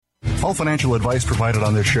All financial advice provided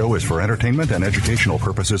on this show is for entertainment and educational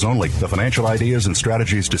purposes only. The financial ideas and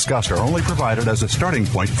strategies discussed are only provided as a starting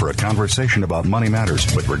point for a conversation about money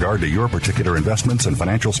matters. With regard to your particular investments and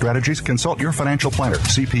financial strategies, consult your financial planner,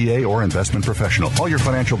 CPA, or investment professional. All your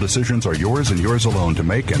financial decisions are yours and yours alone to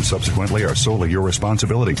make, and subsequently are solely your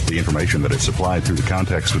responsibility. The information that is supplied through the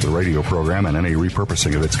context of the radio program and any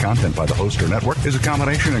repurposing of its content by the host or network is a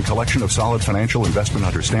combination and collection of solid financial investment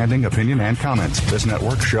understanding, opinion, and comments. This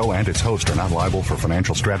network, show, and its host are not liable for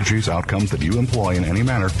financial strategies, outcomes that you employ in any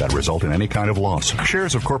manner that result in any kind of loss.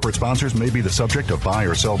 Shares of corporate sponsors may be the subject of buy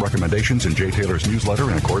or sell recommendations in Jay Taylor's newsletter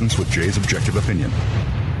in accordance with Jay's objective opinion.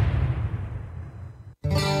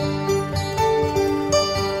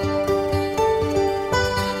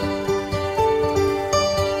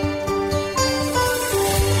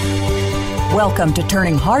 Welcome to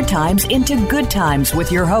Turning Hard Times into Good Times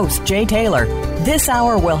with your host, Jay Taylor. This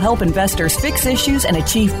hour will help investors fix issues and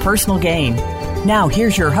achieve personal gain. Now,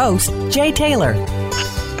 here's your host, Jay Taylor.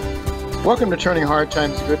 Welcome to Turning Hard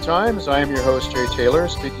Times to Good Times. I am your host, Jay Taylor,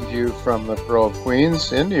 speaking to you from the borough of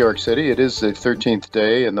Queens in New York City. It is the 13th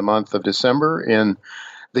day in the month of December in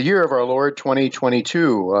the year of our Lord,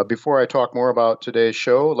 2022. Before I talk more about today's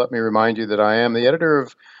show, let me remind you that I am the editor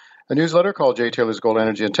of a newsletter called Jay Taylor's Gold,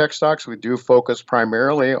 Energy, and Tech Stocks. We do focus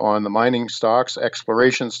primarily on the mining stocks,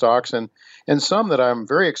 exploration stocks, and some that I'm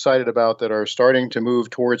very excited about that are starting to move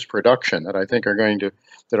towards production that I think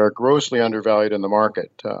that are grossly undervalued in the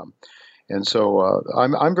market. And so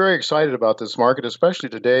I'm very excited about this market, especially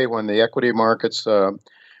today when the equity markets, they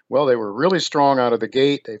were really strong out of the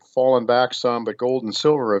gate. They've fallen back some, but gold and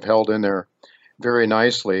silver have held in there very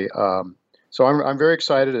nicely. So I'm very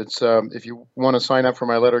excited. It's if you want to sign up for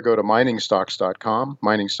my letter, go to miningstocks.com,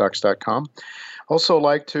 miningstocks.com. Also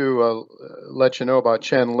like to let you know about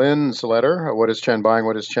Chen Lin's letter, What is Chen Buying,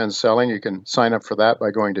 What is Chen Selling? You can sign up for that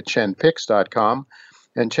by going to chenpicks.com.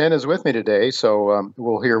 And Chen is with me today, so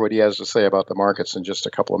we'll hear what he has to say about the markets in just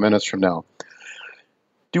a couple of minutes from now.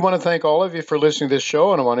 Do want to thank all of you for listening to this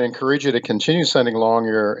show, and I want to encourage you to continue sending along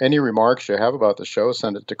any remarks you have about the show.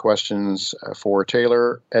 Send it to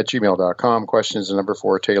questions4taylor@gmail.com,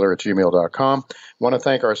 questions4taylor@gmail.com. I want to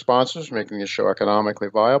thank our sponsors for making this show economically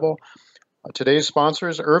viable. Today's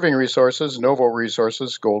sponsors, Irving Resources, Novo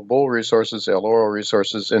Resources, Gold Bull Resources, El Oro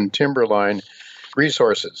Resources, and Timberline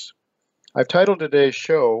Resources. I've titled today's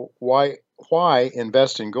show, Why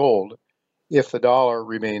Invest in Gold If the Dollar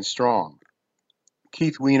Remains Strong?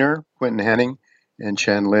 Keith Weiner, Quentin Henning, and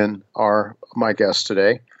Chen Lin are my guests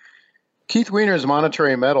today. Keith Weiner's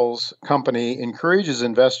Monetary Metals company encourages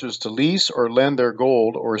investors to lease or lend their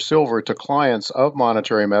gold or silver to clients of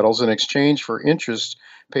Monetary Metals in exchange for interest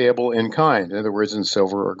payable in kind, in other words, in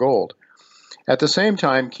silver or gold. At the same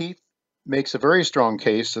time, Keith makes a very strong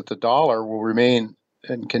case that the dollar will remain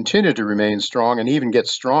and continue to remain strong and even get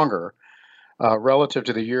stronger relative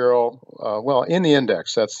to the euro, in the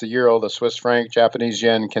index. That's the euro, the Swiss franc, Japanese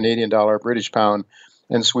yen, Canadian dollar, British pound,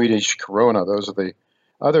 and Swedish krona. Those are the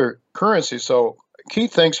other currencies. So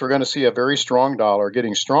Keith thinks we're going to see a very strong dollar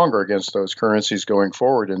getting stronger against those currencies going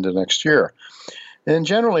forward into next year. And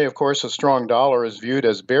generally, of course, a strong dollar is viewed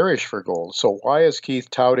as bearish for gold. So why is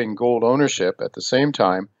Keith touting gold ownership at the same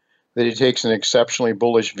time that he takes an exceptionally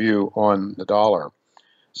bullish view on the dollar?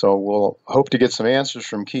 So we'll hope to get some answers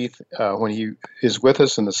from Keith when he is with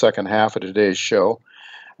us in the second half of today's show.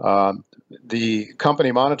 The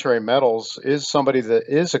company Monetary Metals is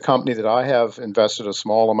a company that I have invested a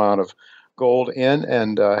small amount of gold in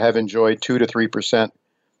and have enjoyed 2 to 3%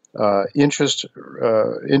 interest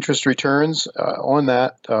returns on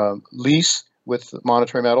that lease with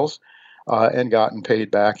Monetary Metals and gotten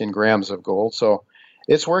paid back in grams of gold. So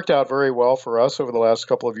it's worked out very well for us over the last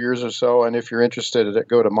couple of years or so. And if you're interested,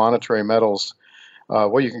 go to Monetary Metals.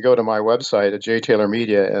 You can go to my website at Jay Taylor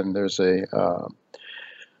Media, and there's you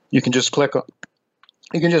can just click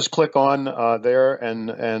on there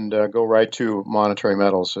and go right to Monetary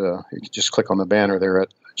Metals. You can just click on the banner there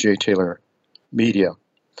at Jay Taylor Media.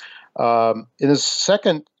 In the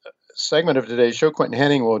second segment of today's show, Quentin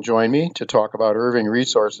Henning will join me to talk about Irving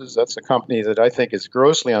Resources. That's a company that I think is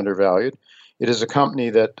grossly undervalued. It is a company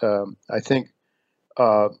that I think,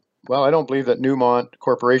 I don't believe that Newmont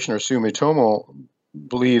Corporation or Sumitomo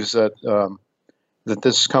believes that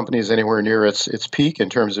this company is anywhere near its peak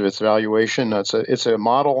in terms of its valuation. It's a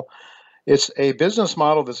model. It's a business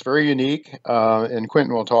model that's very unique, and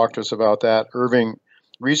Quentin will talk to us about that. Irving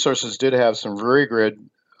Resources did have some very good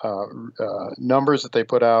numbers that they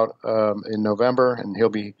put out in November, and he'll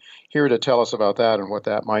be here to tell us about that and what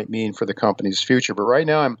that might mean for the company's future. But right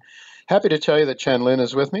now, I'm happy to tell you that Chen Lin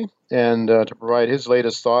is with me and to provide his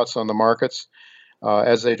latest thoughts on the markets.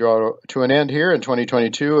 as they draw to an end here in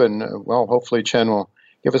 2022. And, well, hopefully Chen will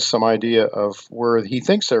give us some idea of where he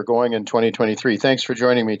thinks they're going in 2023. Thanks for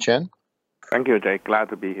joining me, Chen. Thank you, Jay. Glad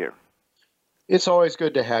to be here. It's always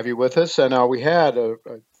good to have you with us. And we had a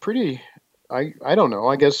pretty, I don't know,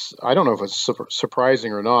 I guess, I don't know if it's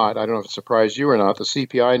surprising or not. I don't know if it surprised you or not. The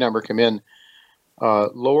CPI number came in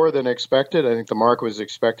lower than expected. I think the market was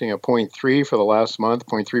expecting a 0.3 for the last month,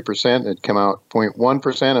 0.3%. It came out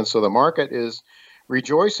 0.1%. And so the market is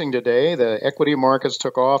rejoicing today. The equity markets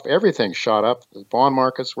took off. Everything shot up. The bond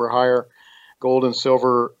markets were higher. Gold and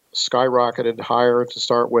silver skyrocketed higher to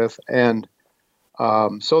start with. And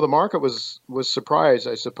so the market was surprised,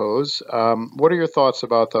 I suppose. What are your thoughts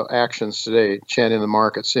about the actions today, Chen, in the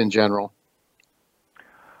markets in general?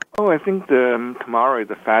 Oh, I think tomorrow is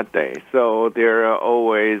a Fed day, so there are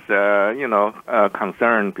always,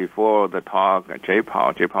 concern before the talk. Jay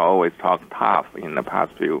Powell always talked tough in the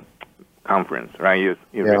past few conference, right?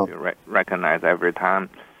 You recognize every time,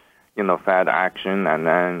 Fed action, and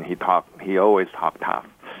then he always talk tough.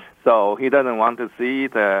 So he doesn't want to see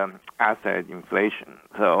the asset inflation.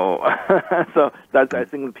 So that's, I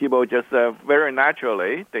think people just very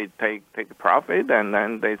naturally they take profit, and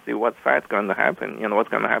then they see what's Fed's going to happen. What's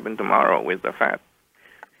going to happen tomorrow with the Fed.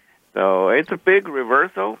 So it's a big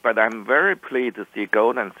reversal, but I'm very pleased to see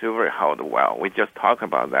gold and silver held well. We just talked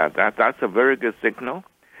about that. That's a very good signal.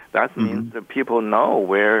 That means that people know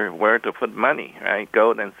where to put money, right?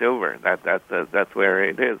 Gold and silver. That's where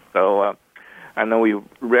it is. So. I know we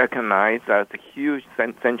recognize that the huge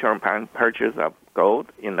central bank purchase of gold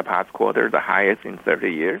in the past quarter, the highest in 30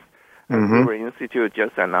 years. And Silver Institute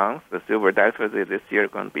just announced the silver deficit this year is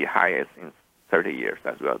going to be highest in 30 years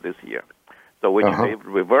as well this year. So which they've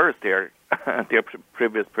reversed their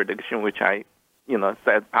previous prediction, which I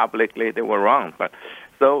said publicly they were wrong. But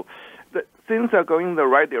so things are going in the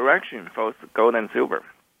right direction for gold and silver.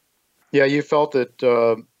 Yeah, you felt that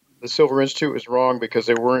the Silver Institute was wrong because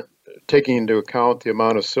they weren't taking into account the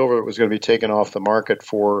amount of silver that was going to be taken off the market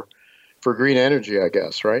for green energy, I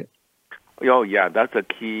guess, right? Oh, yeah, that's a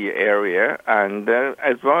key area. And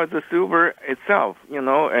as well as the silver itself,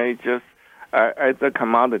 it's just it's a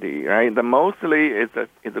commodity, right? Mostly it's a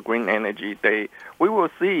green energy. We will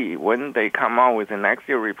see when they come out with the next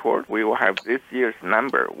year report. We will have this year's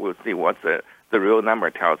number. We'll see what the real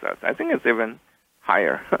number tells us. I think it's even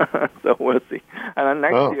higher. So we'll see. And then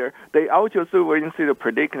next year, they also Silver Institute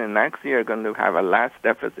predicting next year going to have a less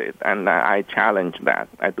deficit, and I challenge that.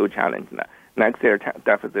 I do challenge that. Next year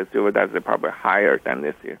deficit, silver deficit probably higher than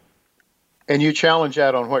this year. And you challenge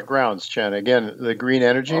that on what grounds, Chen? Again, the green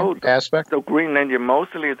energy aspect? The green energy,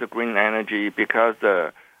 mostly the green energy, because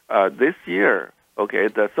this year,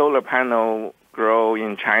 the solar panel grow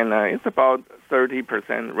in China is about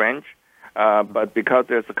 30% range. But because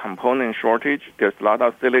there's a component shortage, there's a lot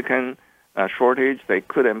of silicon shortage. They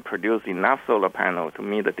couldn't produce enough solar panels to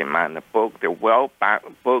meet the demand. They're well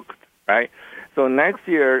booked, right? So next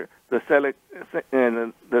year, the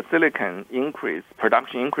silicon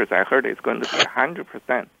production increase, I heard it's going to be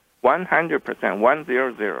 100%,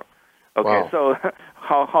 100%. Okay, wow. So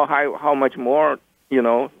how much more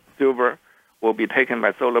silver will be taken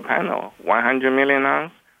by solar panel? 100 million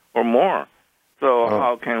ounce or more. So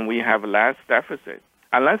how can we have less deficit?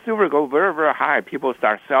 Unless silver go very, very high, people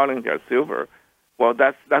start selling their silver. Well,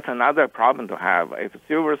 that's another problem to have. If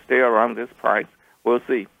silver stay around this price, we'll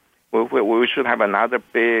see. We should have another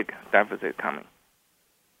big deficit coming.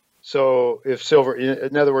 So if silver,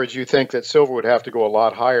 in other words, you think that silver would have to go a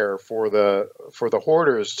lot higher for the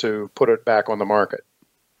hoarders to put it back on the market?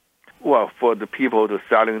 Well, for the people to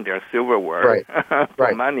selling their silverware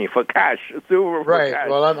for money, for cash, silver for cash.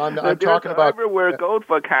 Well, I'm talking about everywhere gold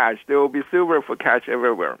for cash. There will be silver for cash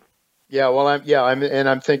everywhere. Yeah, well,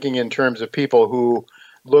 I'm thinking in terms of people who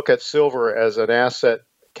look at silver as an asset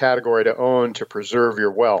category to own to preserve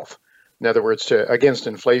your wealth. In other words, against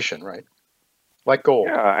inflation, right? Like gold.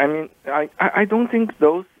 Yeah, I mean, I don't think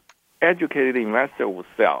those educated investors will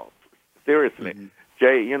sell. Seriously.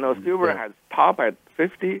 Jay, silver has top at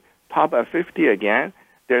 50 again.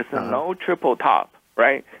 There's no triple top,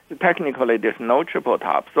 right? So technically, there's no triple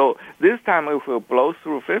top. So this time, if we blow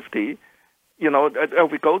through 50,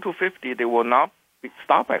 if we go to 50, they will not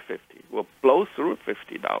stop at 50. We'll blow through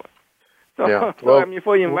 $50. So,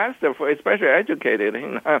 for investors, for especially educated,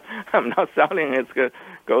 I'm not selling it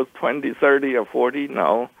goes 20, 30, or 40.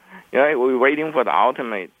 No, we're waiting for the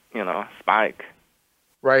ultimate, spike.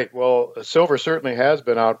 Right. Well, silver certainly has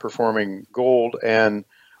been outperforming gold, and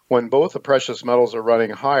when both the precious metals are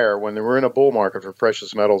running higher, when we're in a bull market for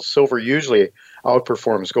precious metals, silver usually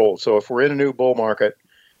outperforms gold. So if we're in a new bull market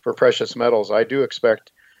for precious metals, I do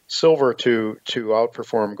expect silver to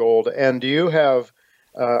outperform gold. And do you have?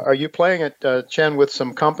 Are you playing at Chen with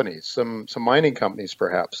some companies, some mining companies,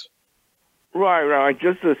 perhaps? Right. I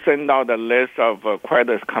just sent out a list of quite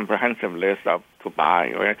a comprehensive list of to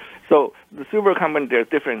buy. Right. So the silver company, there's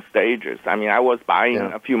different stages. I mean, I was buying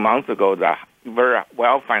a few months ago the very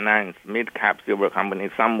well-financed mid-cap silver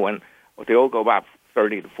companies. They all go up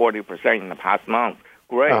 30 to 40% in the past month.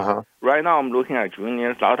 Great. Right now, I'm looking at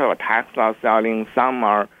juniors. A lot of tax are selling. Some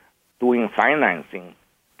are doing financing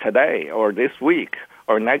today or this week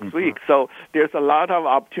or next week. So there's a lot of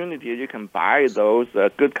opportunity. You can buy those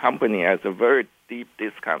good company at a very deep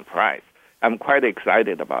discount price. I'm quite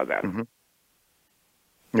excited about that.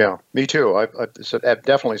 Yeah, me too. I have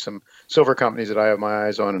definitely some silver companies that I have my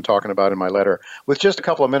eyes on and talking about in my letter. With just a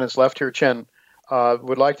couple of minutes left here, Chen,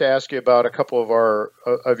 would like to ask you about a couple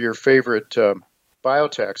of your favorite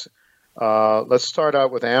biotechs. Let's start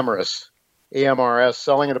out with Amyris. AMRS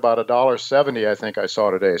selling at about $1.70, I think I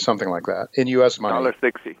saw today, something like that, in U.S. money.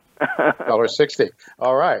 $1.60. $1.60.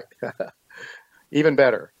 All right. Even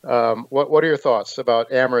better. What are your thoughts about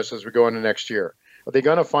Amyris as we go into next year? Are they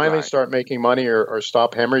going to finally start making money or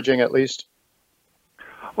stop hemorrhaging at least?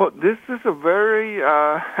 Well, this is a very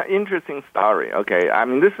interesting story. Okay, I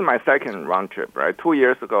mean, this is my second round trip, right? 2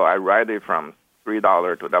 years ago, I ride it from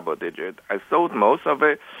 $3 to double digit. I sold most of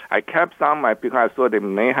it. I kept some because I thought they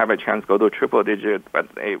may have a chance to go to triple digit, but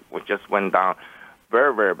it just went down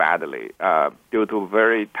very, very badly due to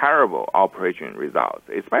very terrible operation results,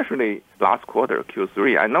 especially last quarter,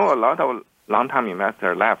 Q3. I know a lot of long-time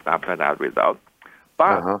investors left after that result,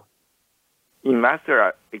 but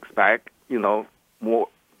investors expect, more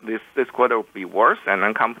this quarter will be worse, and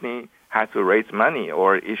then company has to raise money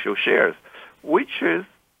or issue shares, which is,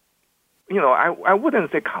 I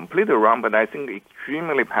wouldn't say completely wrong, but I think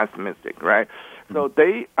extremely pessimistic, right? So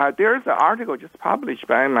there's an article just published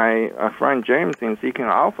by my friend James in Seeking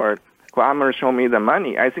Alpha, who I'm going to show me the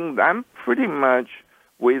money. I think I'm pretty much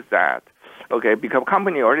with that, okay, because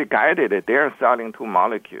company already guided it. They're selling 2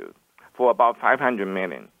 molecules for about $500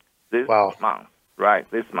 million this month, right,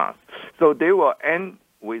 this month. So they will end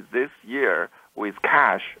with this year with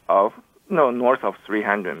cash of, north of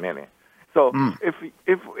 $300 million. So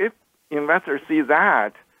if investors see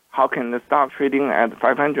that, how can the stock trading at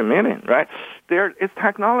 $500 million, right? There is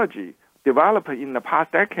technology developed in the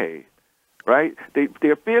past decade, right?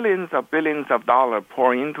 There are billions of dollars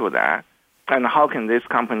pour into that, and how can this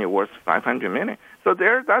company worth $500 million? So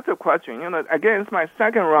that's a question. Again, it's my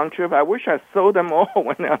second round trip. I wish I sold them all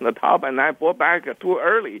when they're on the top, and I bought back too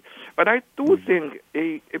early. But I do think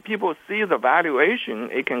if people see the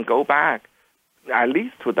valuation, it can go back at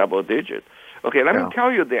least to double digits. Okay, let me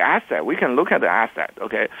tell you the asset. We can look at the asset.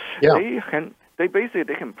 Okay, they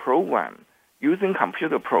can program using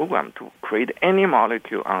computer program to create any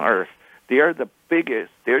molecule on Earth. They are the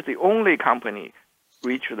biggest. They're the only company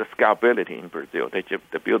reach the scalability in Brazil. They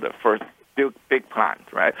built the first big plant.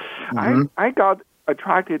 Right. I got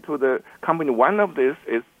attracted to the company. One of this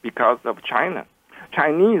is because of China.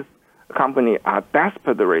 Chinese company are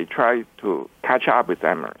desperately trying to catch up with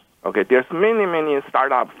Amyris. Okay, there's many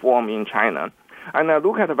startup form in China, and I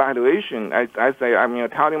look at the valuation. I say,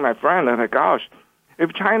 telling my friend, I'm like, gosh,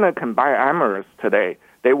 if China can buy Amyris today,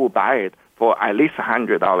 they will buy it for at least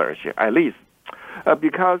 $100 at least,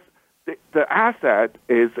 because the asset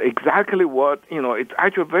is exactly what it's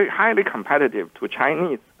actually very highly competitive to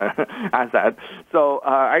Chinese asset. So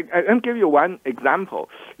I'll give you one example.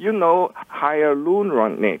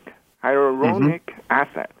 Hyaluronic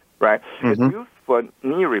asset, right? It's used for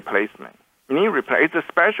knee replacement. It's a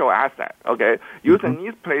special asset, okay? Use a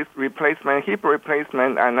knee replacement, hip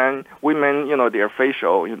replacement, and then women, their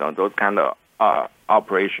facial, those kind of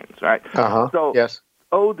operations, right? So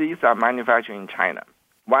all these are manufactured in China,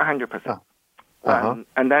 100%.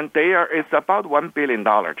 And then it's about $1 billion.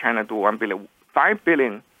 China do $1 billion, $5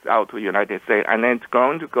 billion out to United States, and then it's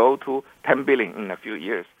going to go to $10 billion in a few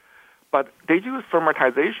years. But they use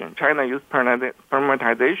fermentation. China use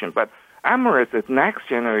fermentation, but Amyris is next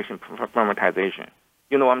generation fermentation.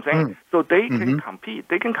 You know what I'm saying? So they can compete.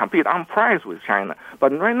 They can compete on price with China.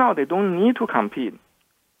 But right now they don't need to compete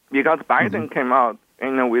because Biden came out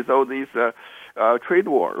with all these trade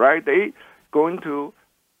war, right? They going to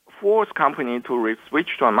force company to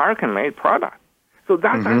switch to American-made product. So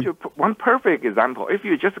that's actually one perfect example. If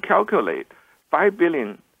you just calculate $5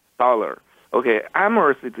 billion, okay,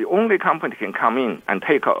 Amyris is the only company can come in and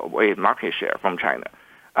take away market share from China.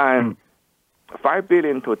 And $5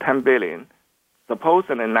 billion to $10 billion,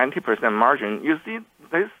 supposedly 90% margin, you see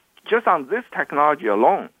this just on this technology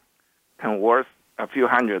alone can worth a few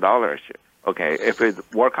 $100 Okay, if it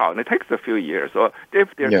work out, and it takes a few years, or if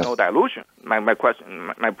there's no dilution. My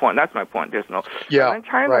point. That's my point. There's no. Yeah. And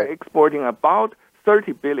China exporting about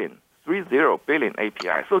 30 billion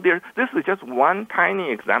API. So this is just one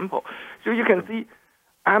tiny example. So you can see,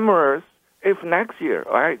 Amyris, if next year,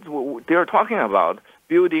 right, they're talking about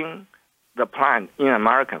building the plant in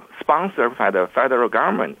America, sponsored by the federal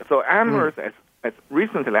government. So Amyris has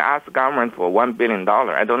recently asked the government for $1 billion.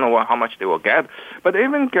 I don't know how much they will get, but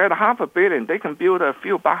even get $500 million, they can build a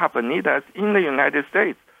few Baja Bonitas in the United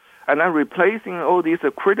States, and then replacing all these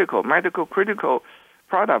medical critical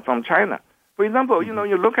products from China. For example,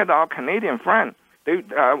 you look at our Canadian friend.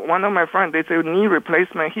 One of my friends, they say knee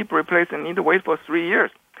replacement, hip replacement, need to wait for 3 years.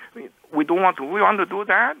 We want to do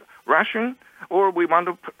that, Russian, or we want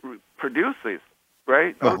to produce this,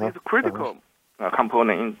 right? All these critical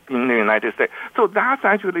component in the United States. So that's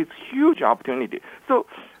actually a huge opportunity. So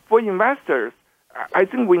for investors, I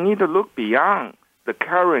think we need to look beyond the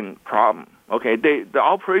current problem. Okay, the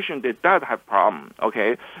operation, they does have problem.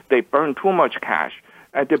 Okay, they burn too much cash.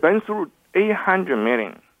 They burn through $800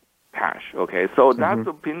 million cash. Okay, so that's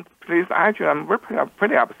the place. Actually, I'm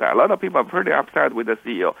pretty upset. A lot of people are pretty upset with the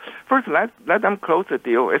CEO. First, let them close the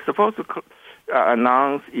deal. It's supposed to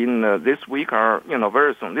announce in this week or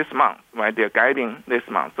very soon, this month, right? They're guiding this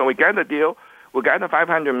month. So we get the deal. We get the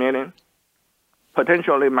 $500 million,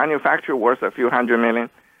 potentially manufacture worth a few $100 million.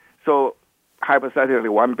 So hypothetically,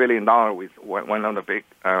 $1 billion with one of the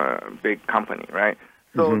big company, right?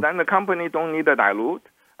 So then the company don't need to dilute,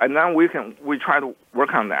 and then we try to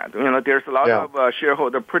work on that. There's a lot of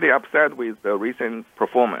shareholders pretty upset with the recent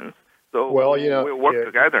performance. So we'll work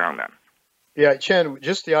together on that. Yeah, Chen,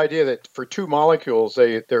 just the idea that for two molecules,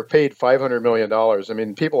 they're paid $500 million. I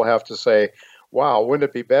mean, people have to say, wow, wouldn't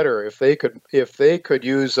it be better if they could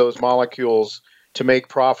use those molecules to make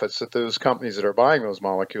profits that those companies that are buying those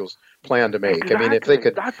molecules plan to make? Exactly. I mean, if they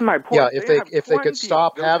could, that's my point. Yeah, if they could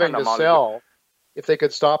stop having to sell, if they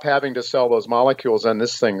could stop having to sell those molecules, then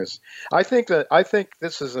this thing is. I think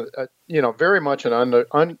this is a very much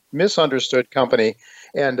an misunderstood company.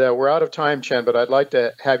 And we're out of time, Chen, but I'd like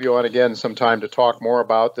to have you on again sometime to talk more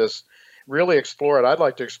about this, really explore it. I'd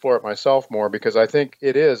like to explore it myself more because I think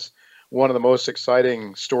it is one of the most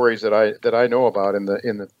exciting stories that I know about in the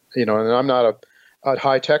and I'm not a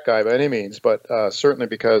high tech guy by any means, but certainly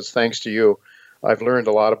because thanks to you, I've learned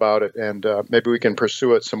a lot about it, and maybe we can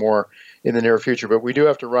pursue it some more in the near future. But we do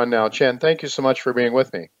have to run now. Chen, thank you so much for being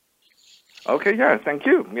with me. Okay, thank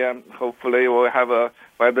you. Yeah, hopefully we'll have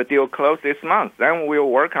the deal closed this month. Then we'll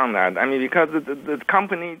work on that. I mean, because the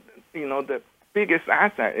company, the biggest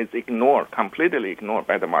asset is completely ignored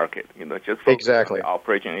by the market. Just focus on the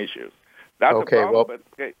operation issues. That's a problem, but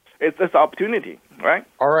it's an opportunity, right?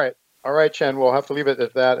 All right, Chen, we'll have to leave it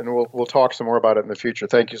at that, and we'll talk some more about it in the future.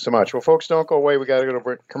 Thank you so much. Well, folks, don't go away. We got to go to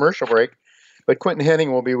a commercial break. But Quinton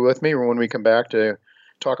Henning will be with me when we come back to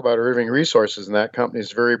talk about Irving Resources and that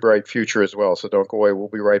company's very bright future as well. So don't go away. We'll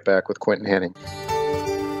be right back with Quinton Henning.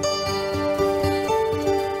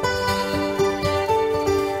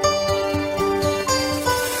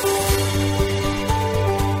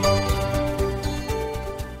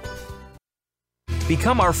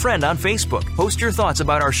 Become our friend on Facebook. Post your thoughts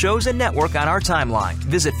about our shows and network on our timeline.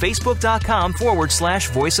 Visit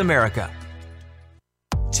Facebook.com/Voice America.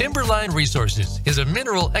 Timberline Resources is a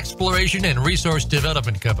mineral exploration and resource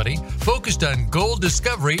development company focused on gold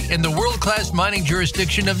discovery in the world-class mining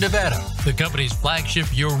jurisdiction of Nevada. The company's flagship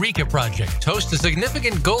Eureka project hosts a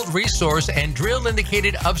significant gold resource and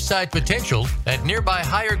drill-indicated upside potential at nearby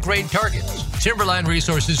higher-grade targets. Timberline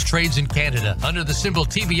Resources trades in Canada under the symbol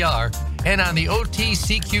TBR and on the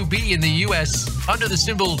OTCQB in the U.S. under the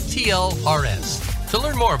symbol TLRS. To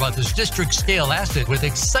learn more about this district-scale asset with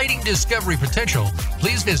exciting discovery potential,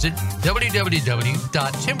 please visit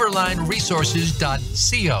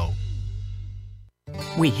www.timberlineresources.co.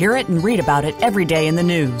 We hear it and read about it every day in the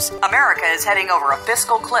news. America is heading over a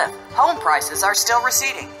fiscal cliff. Home prices are still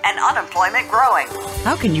receding and unemployment growing.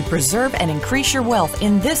 How can you preserve and increase your wealth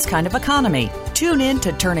in this kind of economy? Tune in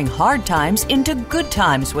to Turning Hard Times into Good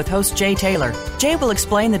Times with host Jay Taylor. Jay will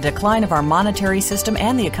explain the decline of our monetary system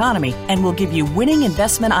and the economy, and will give you winning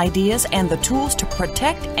investment ideas and the tools to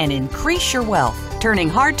protect and increase your wealth. Turning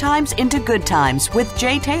Hard Times into Good Times with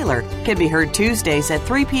Jay Taylor can be heard Tuesdays at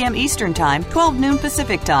 3 p.m. Eastern Time, 12 noon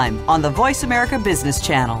Pacific Time on the Voice America Business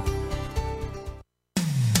Channel.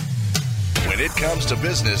 When it comes to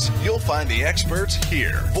business, you'll find the experts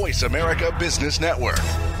here. Voice America Business Network.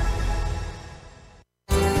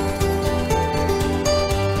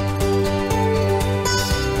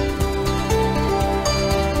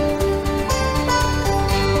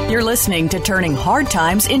 You're You're listening to Turning Hard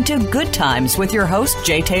Times into Good Times with your host,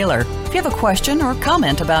 Jay Taylor. If you have a question or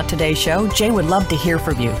comment about today's show, Jay would love to hear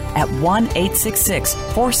from you at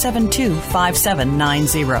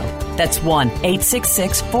 1-866-472-5790. That's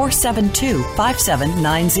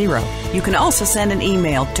 1-866-472-5790. You can also send an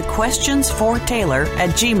email to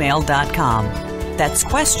questionsfortaylor@gmail.com. That's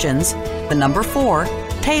questions, the number 4,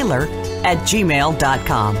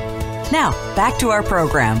 Taylor@gmail.com. Now, back to our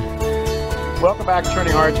program. Welcome back to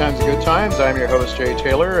Turning Hard Times to Good Times. I'm your host, Jay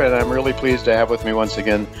Taylor, and I'm really pleased to have with me once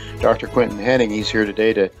again Dr. Quentin Henning. He's here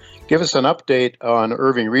today to give us an update on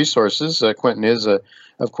Irving Resources. Quentin is, of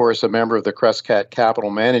course, a member of the Crescat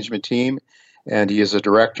Capital Management team, and he is a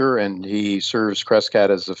director, and he serves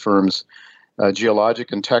Crescat as the firm's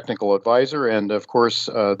geologic and technical advisor. And, of course,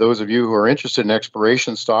 those of you who are interested in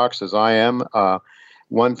exploration stocks, as I am,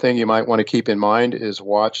 one thing you might want to keep in mind is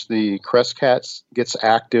watch the Crescat Gets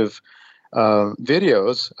Active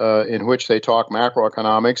videos in which they talk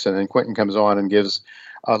macroeconomics, and then Quentin comes on and gives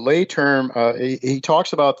a lay term. He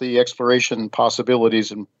talks about the exploration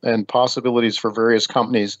possibilities and possibilities for various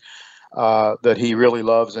companies that he really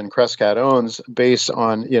loves and Crescat owns based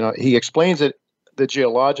on, he explains it, the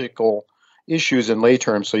geological issues in lay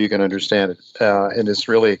terms so you can understand it. And it's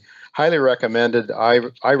really highly recommended. I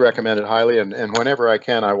recommend it highly, and whenever I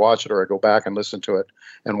can, I watch it or I go back and listen to it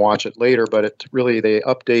and watch it later. But it really, they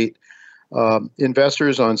update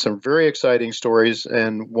investors on some very exciting stories,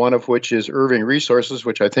 and one of which is Irving Resources,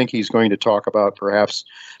 which I think he's going to talk about perhaps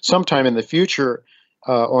sometime in the future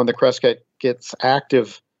on the Crescat Gets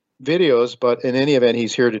Active videos. But in any event,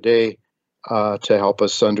 he's here today to help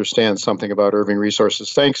us understand something about Irving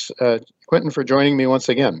Resources. Thanks, Quentin, for joining me once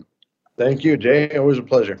again. Thank you, Jay. Always a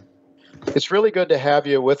pleasure. It's really good to have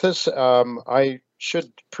you with us. I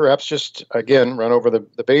should perhaps just, again, run over the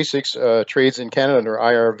basics. Trades in Canada under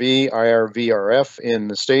IRV, IRVRF in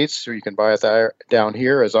the States, so you can buy it down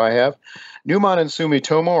here, as I have. Newmont and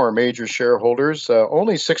Sumitomo are major shareholders.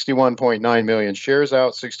 Only 61.9 million shares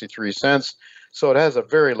out, 63 cents. So it has a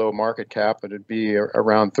very low market cap. It'd be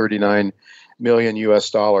around $39 million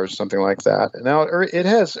US, something like that. Now,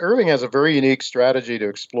 Irving has a very unique strategy to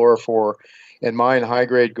explore for and mine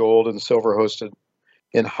high-grade gold and silver hosted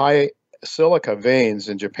in high silica veins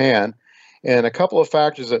in Japan. And a couple of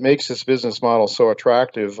factors that makes this business model so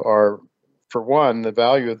attractive are, for one, the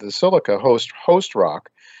value of the silica host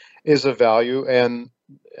rock is of value, and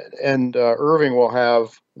Irving will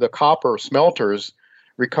have the copper smelters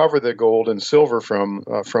recover the gold and silver from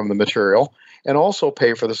the material, and also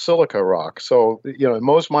pay for the silica rock. So,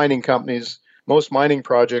 most mining companies, most mining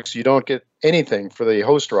projects, you don't get anything for the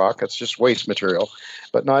host rock. It's just waste material,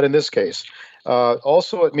 but not in this case.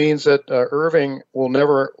 Also, it means that Irving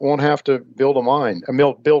won't have to build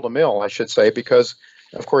a mill, I should say, because,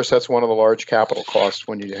 of course, that's one of the large capital costs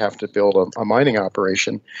when you have to build a mining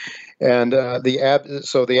operation, and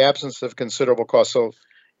the absence of considerable cost. So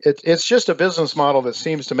it's just a business model that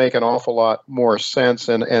seems to make an awful lot more sense,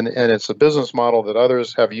 and it's a business model that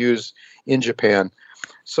others have used in Japan.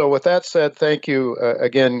 So with that said, thank you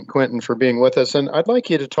again, Quentin, for being with us. And I'd like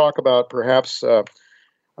you to talk about perhaps, I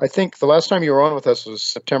think the last time you were on with us was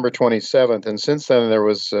September 27th, and since then there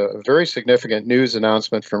was a very significant news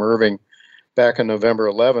announcement from Irving back on November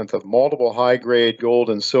 11th of multiple high-grade gold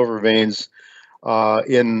and silver veins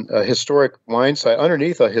in a historic mine site,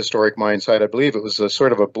 underneath a historic mine site. I believe it was a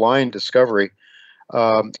sort of a blind discovery.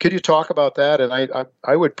 Could you talk about that? And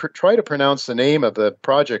I would try to pronounce the name of the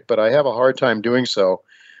project, but I have a hard time doing so.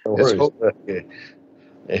 No worries.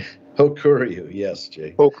 Hokurio, yes,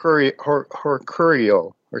 Jay.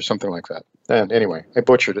 Hokurio, or something like that. And anyway, I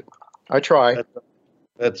butchered it. I try.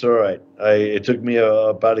 That's all right. It took me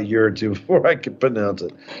about a year or two before I could pronounce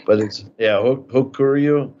it. But it's,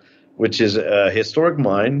 Hokurio, which is a historic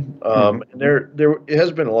mine. And there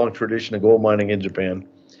has been a long tradition of gold mining in Japan.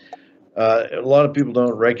 A lot of people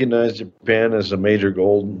don't recognize Japan as a major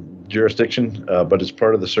gold jurisdiction, but it's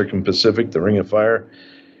part of the Circum-Pacific, the Ring of Fire.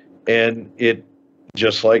 And it,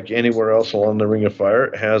 just like anywhere else along the Ring of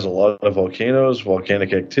Fire, has a lot of volcanoes,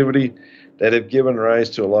 volcanic activity that have given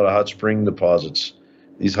rise to a lot of hot spring deposits.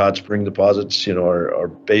 These hot spring deposits, are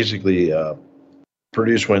basically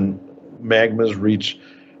produced when magmas reach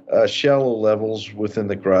shallow levels within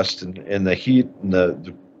the crust, and the heat and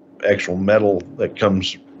the actual metal that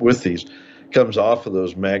comes with these comes off of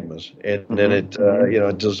those magmas, and then it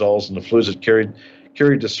it dissolves in the fluids. It's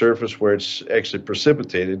carried to surface where it's actually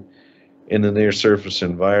precipitated in the near surface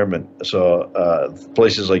environment. So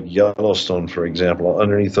places like Yellowstone, for example,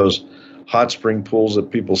 underneath those hot spring pools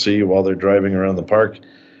that people see while they're driving around the park,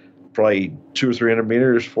 probably 200 or 300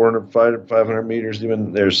 meters, 400, 500 meters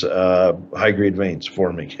even. There's high-grade veins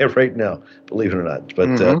forming right now, believe it or not.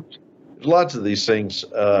 But there's lots of these things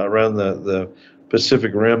around the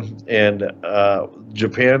Pacific Rim. And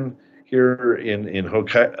Japan here in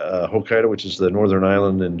Hokkaido, which is the northern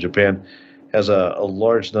island in Japan, has a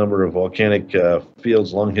large number of volcanic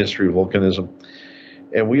fields, long history of volcanism.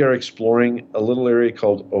 And we are exploring a little area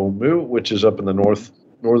called Omu, which is up in the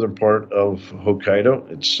northern part of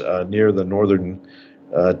Hokkaido. It's near the northern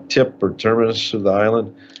tip or terminus of the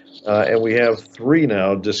island. And we have 3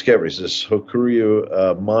 now discoveries. This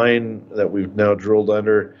Hokuryu mine that we've now drilled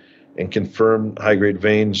under and confirmed high-grade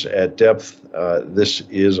veins at depth. This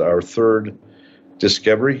is our 3rd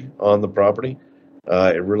discovery on the property.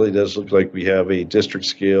 It really does look like we have a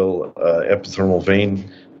district-scale epithermal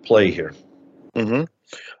vein play here. Mm-hmm.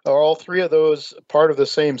 Are all 3 of those part of the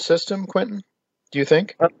same system, Quentin, do you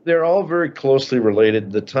think? They're all very closely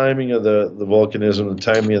related. The timing of the volcanism, the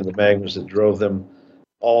timing of the magmas that drove them,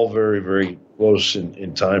 all very, very close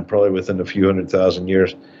in time, probably within a few 100,000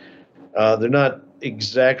 years. They're not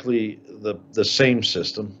exactly the same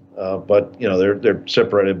system, but they're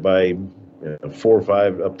separated by 4 or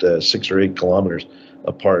 5 up to 6 or 8 kilometers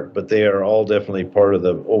apart. But they are all definitely part of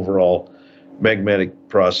the overall magmatic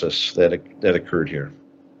process that occurred here.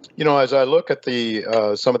 As I look at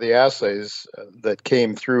the some of the assays that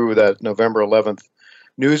came through that November 11th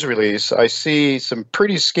news release, I see some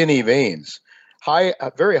pretty skinny veins,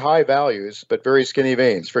 very high values, but very skinny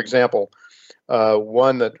veins. For example,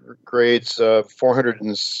 one that grades 400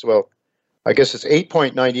 I guess it's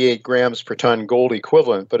 8.98 grams per ton gold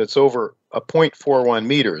equivalent, but it's over a 0.41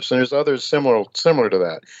 meters. And there's others similar to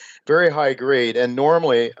that. Very high grade. And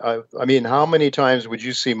normally, how many times would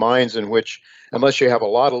you see mines in which, unless you have a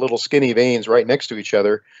lot of little skinny veins right next to each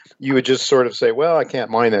other, you would just sort of say, well, I can't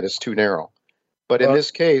mine that, it's too narrow. But in this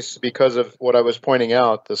case, because of what I was pointing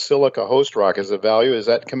out, the silica host rock is a value. Does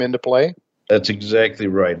that come into play? That's exactly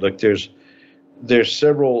right. Look, there's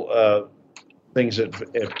several things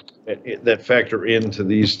that factor into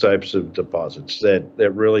these types of deposits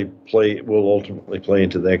that really will ultimately play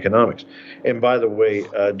into the economics. And by the way,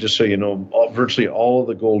 just so you know, virtually all of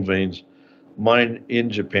the gold veins mined in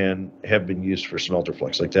Japan have been used for smelter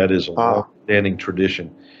flux. Like that is a long-standing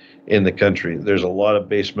tradition in the country. There's a lot of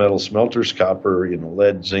base metal smelters, copper,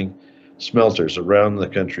 lead, zinc smelters around the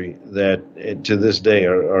country that to this day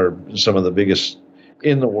are some of the biggest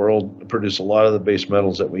in the world, produce a lot of the base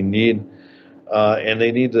metals that we need. And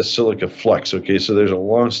they need the silica flux. Okay, so there's a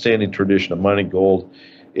long-standing tradition of mining gold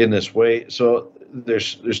in this way. So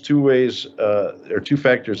there's 2 ways, there are 2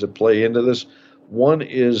 factors that play into this. One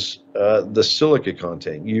is the silica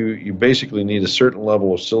content. You basically need a certain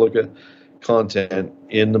level of silica content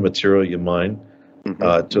in the material you mine,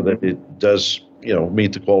 so that it does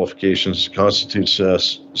meet the qualifications, constitutes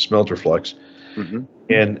smelter flux.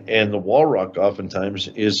 And the wall rock oftentimes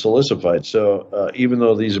is silicified. So even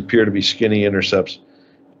though these appear to be skinny intercepts,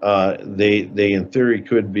 they in theory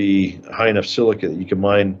could be high enough silica that you can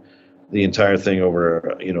mine the entire thing over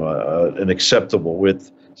an acceptable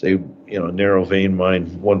width, say a narrow vein mine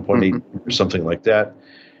 1.8 or something like that,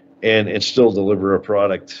 and still deliver a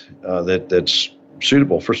product that's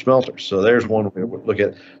suitable for smelters. So there's one way to look at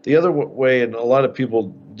it. The other way, and a lot of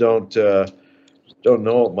people don't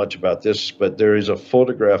know much about this, but there is a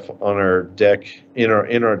photograph on our deck, in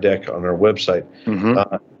our deck on our website,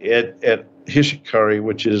 at Hishikari,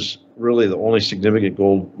 which is really the only significant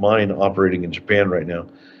gold mine operating in Japan right now.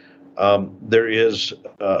 There is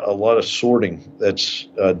a lot of sorting that's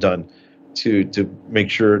done to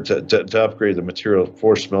make sure to upgrade the material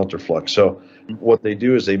for smelter flux. So what they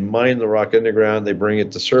do is they mine the rock underground, they bring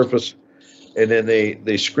it to surface, and then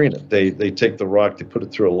they screen it. They take the rock, they put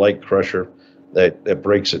it through a light crusher that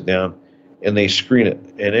breaks it down, and they screen it.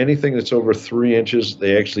 And anything that's over 3 inches,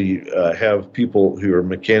 they actually have people who are not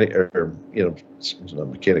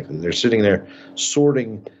mechanically, they're sitting there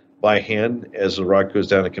sorting by hand as the rock goes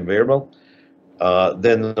down a conveyor belt.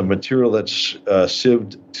 Then the material that's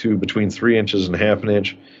sieved to between 3 inches and half an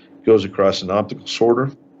inch goes across an optical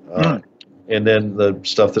sorter. And then the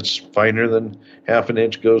stuff that's finer than half an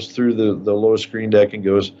inch goes through the lowest screen deck and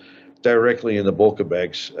goes directly in the bulka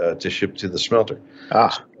bags to ship to the smelter.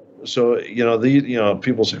 So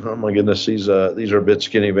people say, "Oh my goodness, these are a bit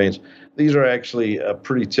skinny veins." These are actually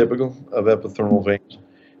pretty typical of epithermal veins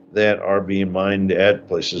that are being mined at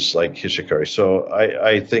places like Hishikari. So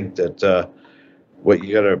I think that what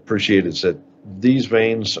you got to appreciate is that these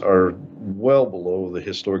veins are well below the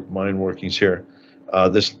historic mine workings here.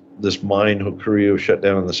 This mine, Hokuryu, shut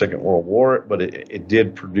down in the Second World War, but it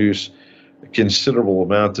did produce a considerable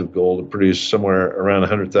amount of gold. It produced somewhere around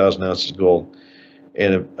 100,000 ounces of gold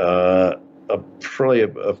and probably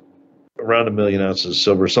around 1 million ounces of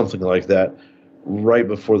silver, something like that, right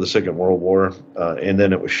before the Second World War, and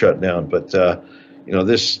then it was shut down. But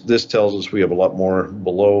this tells us we have a lot more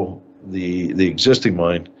below the existing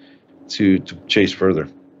mine to chase further.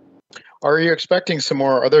 Are you expecting some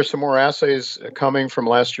more? Are there some more assays coming from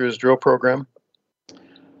last year's drill program?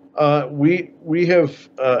 We have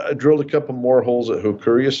drilled a couple more holes at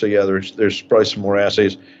Hokuria, so yeah, there's probably some more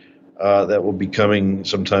assays that will be coming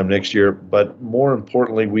sometime next year. But more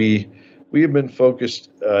importantly, we have been focused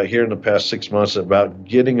here in the past 6 months about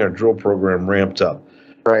getting our drill program ramped up.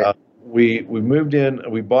 Right. We moved in.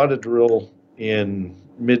 We bought a drill in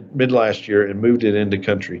mid last year and moved it into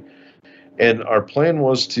country. And our plan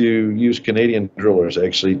was to use Canadian drillers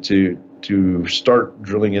actually to start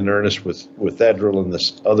drilling in earnest with that drill and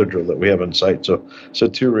this other drill that we have on site. So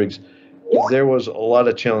 2 rigs. There was a lot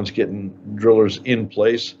of challenge getting drillers in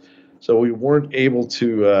place, so we weren't able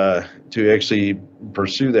to actually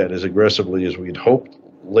pursue that as aggressively as we'd hoped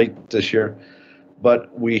late this year.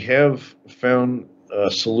 But we have found a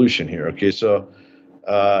solution here. Okay, so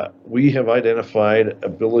we have identified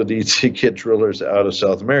ability to get drillers out of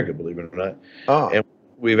South America, believe it or not. Oh. And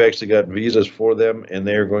we've actually got visas for them, and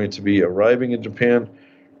they're going to be arriving in Japan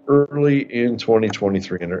early in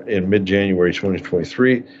 2023, in mid-January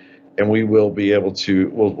 2023. And we will be able to,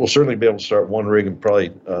 we'll certainly be able to start 1 rig and probably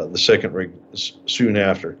the 2nd rig soon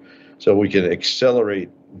after. So we can accelerate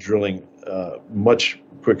drilling much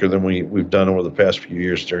quicker than we've done over the past few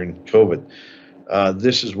years during COVID.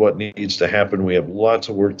 This is what needs to happen. We have lots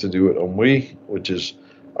of work to do at Omui, which is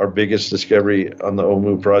our biggest discovery on the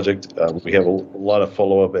Omu project. We have a lot of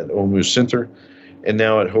follow-up at Omu Center and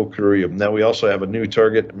now at Hokuria. Now we also have a new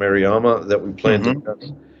target, Mariama, that we plan to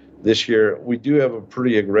test this year. We do have a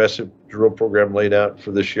pretty aggressive drill program laid out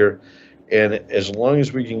for this year. And as long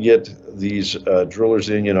as we can get these drillers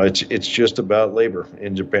in, it's just about labor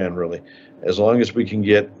in Japan, really. As long as we can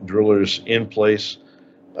get drillers in place,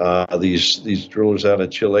 these drillers out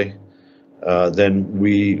of Chile, then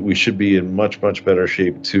we should be in much better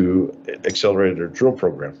shape to accelerate our drill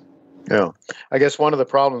program. Yeah, I guess one of the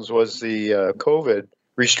problems was the COVID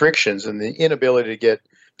restrictions and the inability to get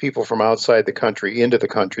people from outside the country into the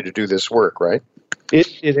country to do this work, right?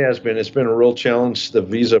 It has been. It's been a real challenge. The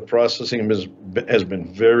visa processing has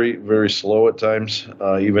been very slow at times,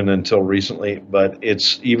 even until recently. But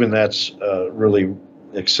that's really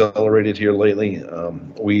accelerated here lately.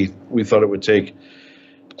 We thought it would take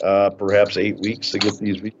perhaps 8 weeks to get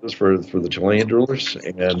these visas for the Chilean drillers,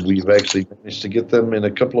 and we've actually managed to get them in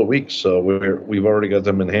a couple of weeks. So we've already got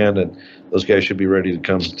them in hand, and those guys should be ready to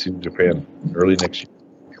come to Japan early next year.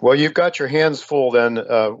 Well, you've got your hands full then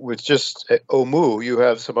with just Omu. You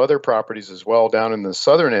have some other properties as well down in the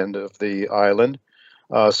southern end of the island.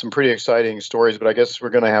 Some pretty exciting stories, but I guess we're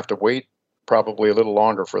going to have to wait probably a little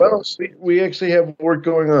longer for those. We actually have work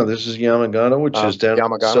going on. This is Yamagana, which is down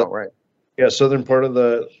Yamagana, right? Yeah, southern part of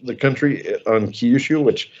the country on Kyushu,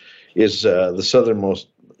 which is the southernmost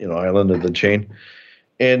island of the chain.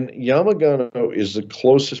 And Yamagana is the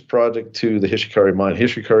closest project to the Hishikari mine.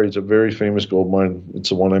 Hishikari is a very famous gold mine. It's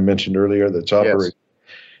the one I mentioned earlier that's operating. Yes.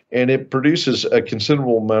 And it produces a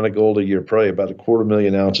considerable amount of gold a year, probably about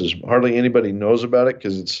 250,000 ounces. Hardly anybody knows about it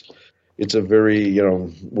because it's a very,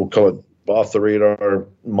 we'll call it off the radar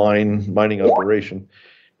mining operation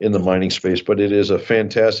in the mining space. But it is a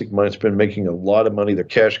fantastic mine. It's been making a lot of money. Their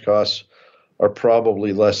cash costs are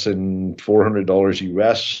probably less than $400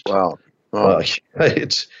 US. Wow.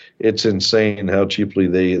 It's insane how cheaply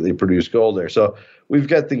they produce gold there. So we've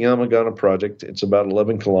got the Yamagana project. It's about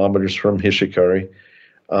 11 kilometers from Hishikari.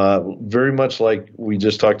 Very much like we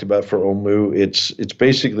just talked about for Omu. It's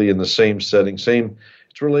basically in the same setting.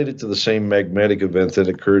 It's related to the same magmatic event that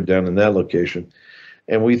occurred down in that location.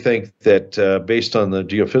 And we think that based on the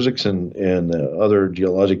geophysics and other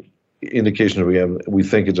geologic indications we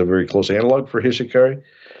think it's a very close analog for Hishikari.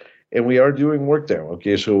 And we are doing work there.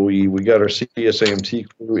 Okay, so we got our CSAMT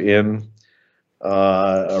crew in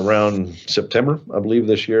around September, I believe,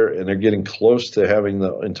 this year, and they're getting close to having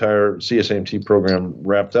the entire CSAMT program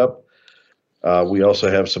wrapped up. We also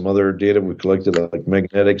have some other data we collected, like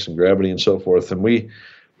magnetics and gravity and so forth, and we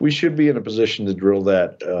should be in a position to drill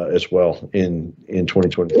that as well in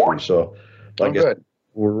 2023. So, good.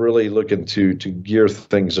 We're really looking to gear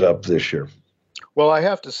things up this year. Well, I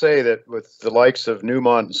have to say that with the likes of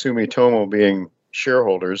Newmont and Sumitomo being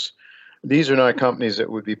shareholders, these are not companies that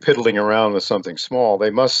would be piddling around with something small. They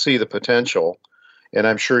must see the potential, and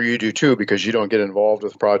I'm sure you do too, because you don't get involved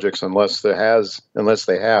with projects unless they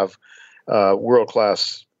have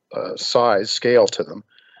world-class scale to them.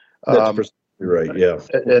 That's precisely right. Yeah.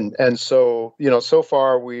 And so, so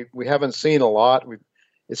far we haven't seen a lot.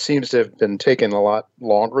 It seems to have been taking a lot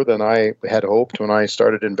longer than I had hoped when I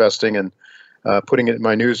started investing and putting it in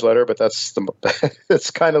my newsletter. But that's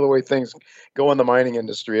kind of the way things go in the mining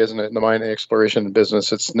industry, isn't it? In the mining exploration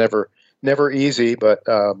business, it's never easy. But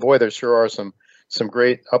boy, there sure are some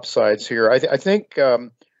great upsides here. I think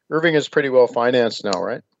Irving is pretty well financed now,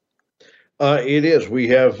 right? It is. We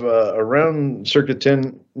have around circa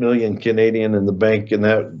 10 million Canadian in the bank, and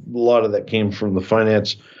a lot of that came from the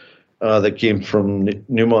finance that came from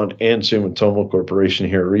Newmont and Sumitomo Corporation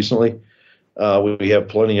here recently. We have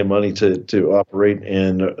plenty of money to operate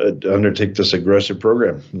and undertake this aggressive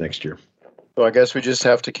program next year. So I guess we just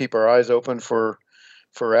have to keep our eyes open for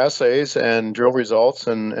assays and drill results,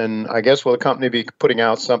 and I guess will the company be putting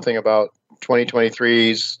out something about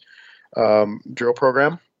 2023's drill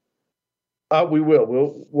program? We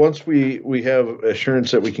will. Once we have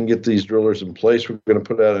assurance that we can get these drillers in place, we're going to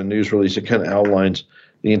put out a news release that kind of outlines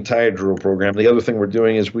the entire drill program. The other thing we're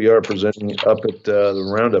doing is we are presenting up at the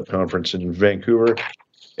Roundup conference in Vancouver,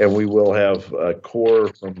 and we will have a core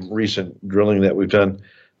from recent drilling that we've done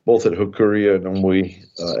both at Hukuria and Omwi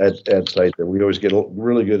at site there. We always get a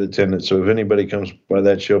really good attendance. So if anybody comes by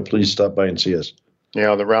that show, please stop by and see us.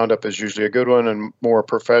 Yeah, the Roundup is usually a good one and more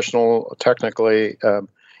professional, technically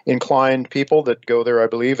inclined people that go there, I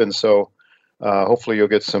believe, and so hopefully you'll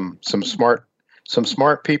get some smart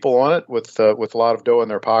people on it with a lot of dough in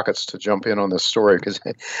their pockets to jump in on this story.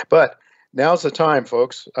 But now's the time,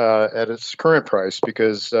 folks, at its current price,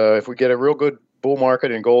 because if we get a real good bull market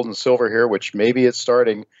in gold and silver here, which maybe it's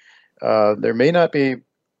starting, there may not be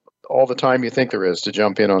all the time you think there is to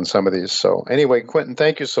jump in on some of these. So anyway, Quentin,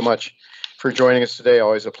 thank you so much for joining us today.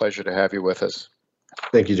 Always a pleasure to have you with us.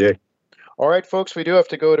 Thank you, Jay. All right, folks, we do have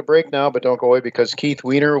to go to break now, but don't go away because Keith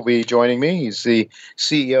Weiner will be joining me. He's the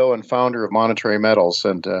CEO and founder of Monetary Metals.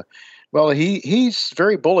 And, he's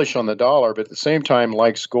very bullish on the dollar, but at the same time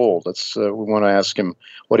likes gold. We want to ask him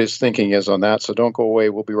what his thinking is on that. So don't go away.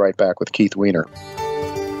 We'll be right back with Keith Weiner.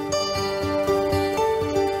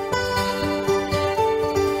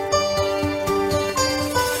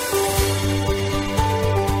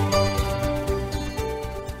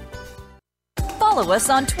 Follow us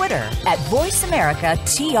on Twitter at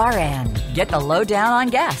VoiceAmericaTRN. Get the lowdown on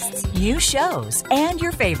guests, new shows, and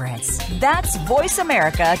your favorites. That's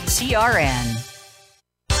VoiceAmericaTRN.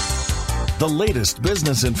 The latest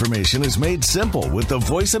business information is made simple with the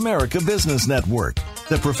Voice America Business Network.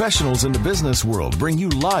 The professionals in the business world bring you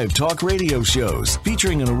live talk radio shows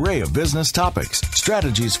featuring an array of business topics,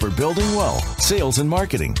 strategies for building wealth, sales and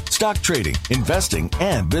marketing, stock trading, investing,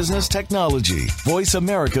 and business technology. Voice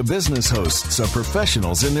America Business hosts are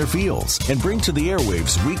professionals in their fields and bring to the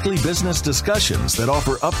airwaves weekly business discussions that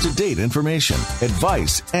offer up-to-date information,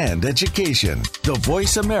 advice, and education. The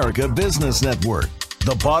Voice America Business Network.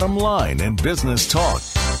 The bottom line in business talk.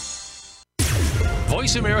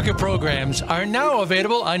 Voice America programs are now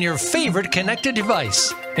available on your favorite connected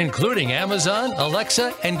device, including Amazon,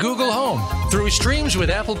 Alexa, and Google Home. Through streams with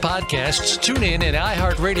Apple Podcasts, TuneIn, and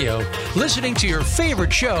iHeartRadio, listening to your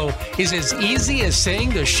favorite show is as easy as saying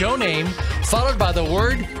the show name followed by the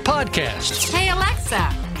word podcast. Hey, Alexa,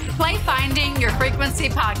 play Finding Your Frequency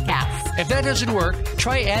podcast. If that doesn't work,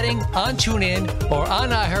 try adding on TuneIn or on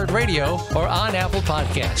iHeartRadio or on Apple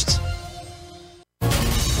Podcasts.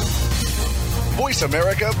 Voice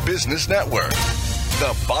America Business Network.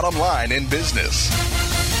 The bottom line in business.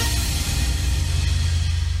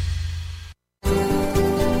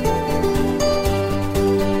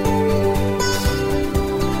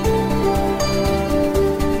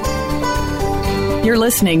 You're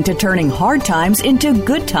listening to Turning Hard Times into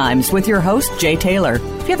Good Times with your host, Jay Taylor.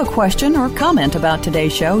 If you have a question or comment about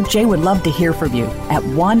today's show, Jay would love to hear from you at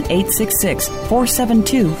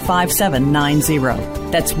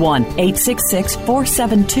 1-866-472-5790. That's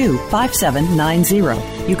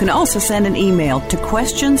 1-866-472-5790. You can also send an email to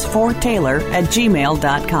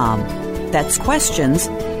questionsfortaylor@gmail.com. That's questions,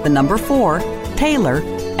 the number 4,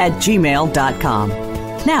 Taylor@gmail.com.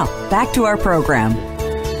 Now, back to our program.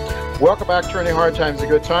 Welcome back to Turning Hard Times to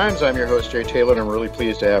Good Times. I'm your host, Jay Taylor, and I'm really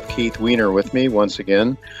pleased to have Keith Weiner with me once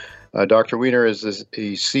again. Dr. Weiner is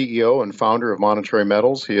the CEO and founder of Monetary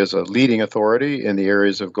Metals. He is a leading authority in the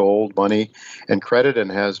areas of gold, money, and credit,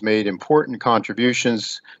 and has made important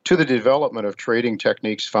contributions to the development of trading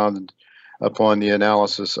techniques founded upon the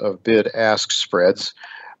analysis of bid-ask spreads.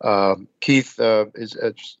 Keith,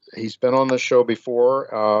 he's been on the show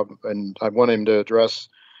before, and I want him to address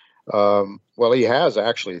Well, he has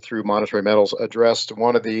actually, through Monetary Metals, addressed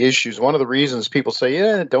one of the issues. One of the reasons people say,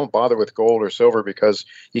 yeah, don't bother with gold or silver because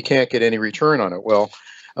you can't get any return on it. Well,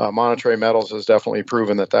 Monetary Metals has definitely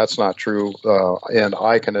proven that that's not true. And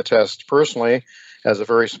I can attest personally, as a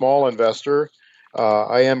very small investor,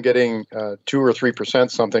 I am getting 2 or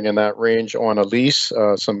 3%, something in that range, on a lease,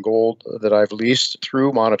 some gold that I've leased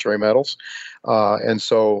through Monetary Metals. And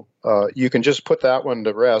so you can just put that one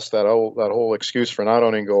to rest, that whole excuse for not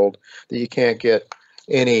owning gold, that you can't get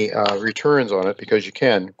any returns on it, because you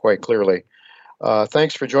can, quite clearly.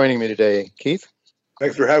 Thanks for joining me today, Keith.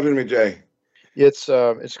 Thanks for having me, Jay. It's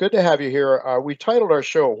good to have you here. We titled our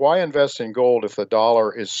show, Why Invest in Gold If the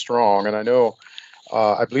Dollar is Strong? And I know,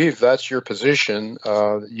 I believe that's your position.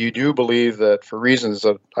 You do believe that, for reasons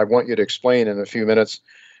that I want you to explain in a few minutes,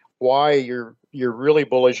 why you're really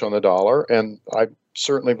bullish on the dollar, and I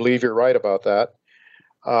certainly believe you're right about that.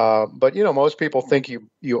 But most people think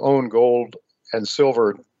you own gold and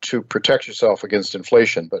silver to protect yourself against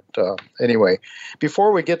inflation. But anyway,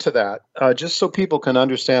 before we get to that, just so people can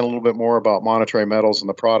understand a little bit more about Monetary Metals and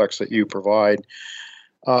the products that you provide,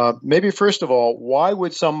 maybe first of all, why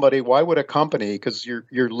would a company, because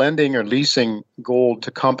you're lending or leasing gold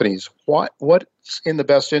to companies, what's in the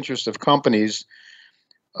best interest of companies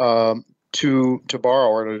to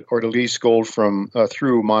borrow or to lease gold from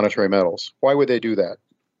through Monetary Metals? Why would they do that?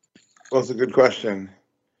 Well, it's a good question.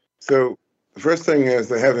 So the first thing is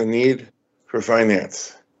they have a need for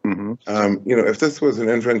finance. Mm-hmm. If this was an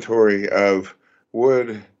inventory of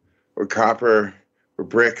wood or copper or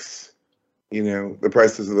bricks, the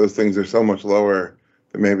prices of those things are so much lower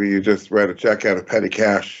that maybe you just write a check out of petty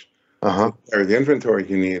cash or the inventory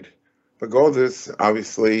you need. But gold is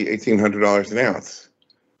obviously $1,800 an ounce,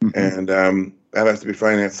 and that has to be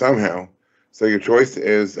financed somehow. So your choice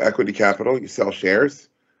is equity capital. You sell shares,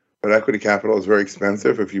 but equity capital is very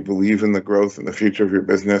expensive. If you believe in the growth and the future of your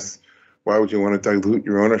business, why would you want to dilute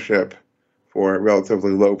your ownership for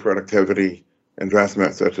relatively low productivity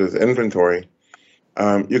investment such as inventory?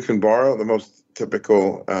 You can borrow. The most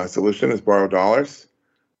typical solution is borrow dollars.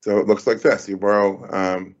 So it looks like this. You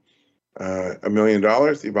borrow $1 million.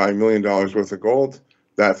 You buy $1 million worth of gold.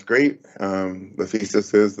 That's great. The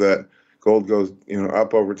thesis is that gold goes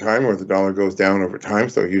up over time, or the dollar goes down over time.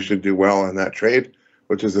 So you should do well in that trade,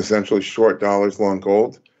 which is essentially short dollars, long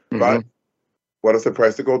gold. Mm-hmm. But what if the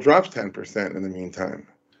price of gold drops 10% in the meantime?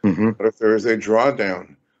 Mm-hmm. What if there is a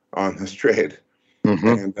drawdown on this trade? Mm-hmm.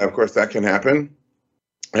 And of course that can happen.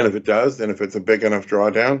 And if it does, and if it's a big enough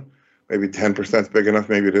drawdown, maybe 10% is big enough,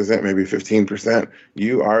 maybe it isn't, maybe 15%,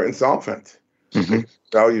 you are insolvent. Mm-hmm. The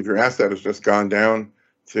value of your asset has just gone down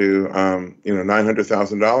to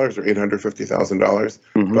 $900,000 or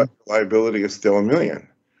 $850,000, but liability is still $1 million.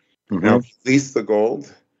 Mm-hmm. Now, if you lease the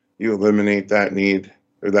gold, you eliminate that need,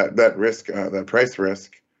 or that risk, that price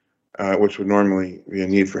risk, which would normally be a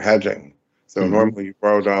need for hedging. So normally you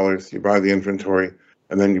borrow dollars, you buy the inventory,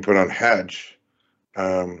 and then you put on hedge,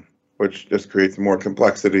 which just creates more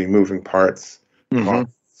complexity, moving parts,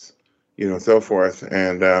 costs, so forth.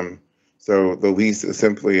 And so the lease is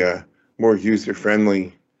simply a more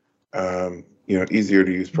user-friendly, easier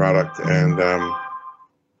to use product, and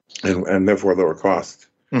therefore lower cost.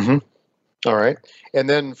 Mm-hmm. All right. And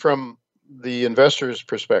then from the investor's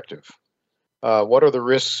perspective, what are the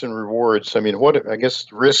risks and rewards? I mean,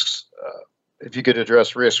 risks, if you could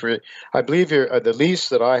address risks, I believe the lease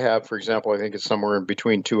that I have, for example, I think it's somewhere in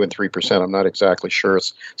between 2 and 3%. I'm not exactly sure.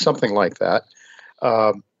 It's something like that.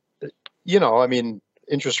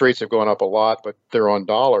 Interest rates have gone up a lot, but they're on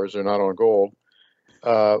dollars, they're not on gold.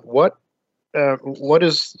 Can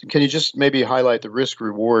you just maybe highlight the risk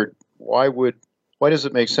reward? Why does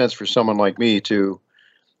it make sense for someone like me to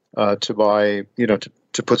buy, to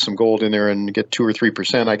put some gold in there and get 2 or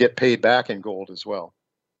 3%? I get paid back in gold as well.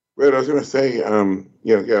 Right. I was going to say,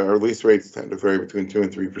 our lease rates tend to vary between 2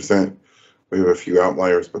 and 3%. We have a few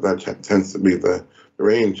outliers, but that tends to be the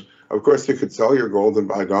range. Of course, you could sell your gold and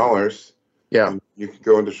buy dollars. Yeah. You could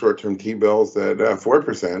go into short-term T-bills at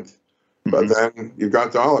 4%, but then you've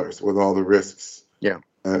got dollars with all the risks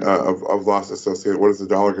of loss associated. What is the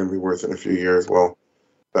dollar going to be worth in a few years? Well,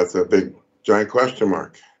 that's a big, giant question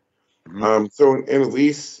mark. Mm-hmm. So in a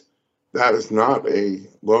lease, that is not a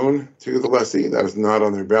loan to the lessee. That is not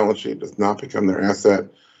on their balance sheet. It does not become their asset.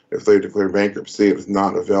 If they declare bankruptcy, it is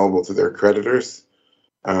not available to their creditors.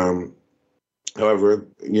 However,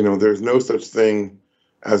 there's no such thing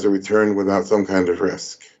as a return without some kind of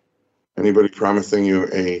risk. Anybody promising you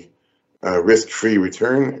a risk-free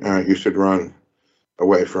return, you should run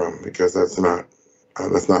away from, because that's not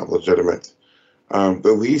legitimate.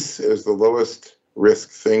 The lease is the lowest risk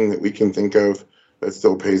thing that we can think of that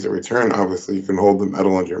still pays a return. Obviously, you can hold the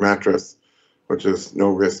metal under your mattress, which is no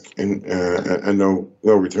risk and no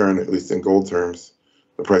return, at least in gold terms.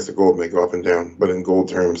 The price of gold may go up and down, but in gold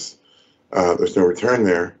terms, there's no return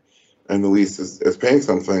there. And the lease is paying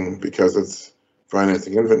something because it's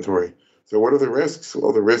financing inventory. So what are the risks?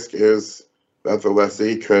 Well, the risk is that the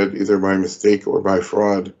lessee could, either by mistake or by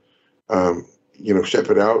fraud, ship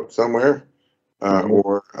it out somewhere,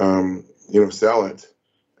 or sell it,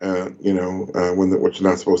 which you're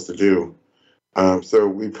not supposed to do. So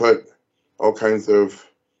we put all kinds of,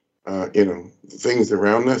 things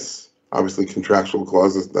around this. Obviously, contractual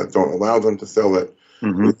clauses that don't allow them to sell it.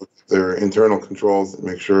 Mm-hmm. We look at their internal controls and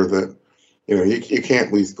make sure that, you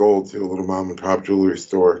can't lease gold to a little mom and pop jewelry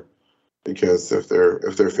store, because if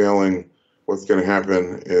they're failing, what's going to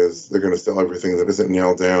happen is they're going to sell everything that isn't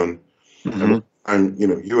nailed down. Mm-hmm. And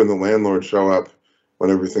you and the landlord show up when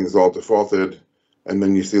everything's all defaulted, and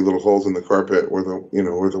then you see little holes in the carpet where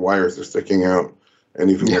the wires are sticking out,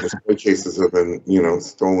 and even where the display cases have been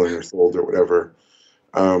stolen or sold or whatever.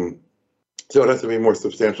 So it has to be a more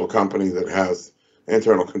substantial company that has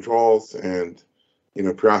internal controls and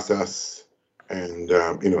process and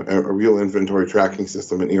a real inventory tracking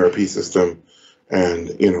system, an ERP system, and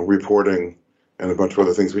reporting and a bunch of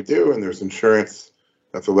other things we do. And there's insurance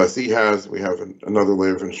that the lessee has. We have another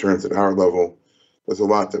layer of insurance at our level. There's a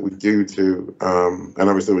lot that we do to, and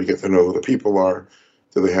obviously we get to know who the people are.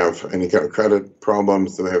 Do they have any kind of credit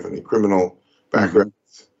problems? Do they have any criminal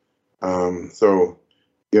backgrounds? So,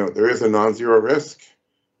 there is a non-zero risk.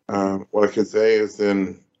 What I can say is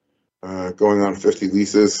going on 50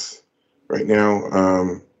 leases right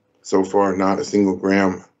now, so far, not a single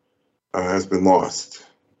gram has been lost.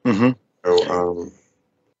 Mm-hmm. So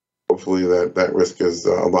hopefully that risk is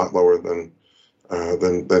a lot lower than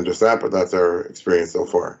just that, but that's our experience so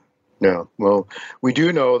far. Yeah, well, we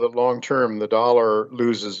do know that long term the dollar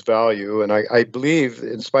loses value, and I believe,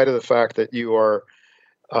 in spite of the fact that you are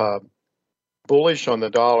bullish on the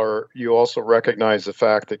dollar, you also recognize the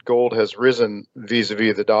fact that gold has risen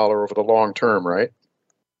vis-a-vis the dollar over the long term, right?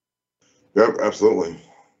 Yep, absolutely.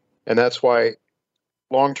 And that's why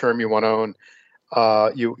long term you want to own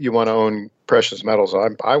you want to own precious metals.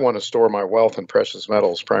 I want to store my wealth in precious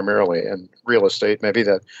metals primarily, and real estate, maybe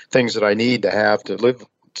that things that I need to have to live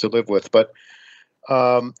with. But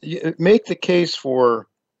make the case for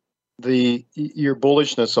your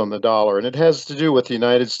bullishness on the dollar, and it has to do with the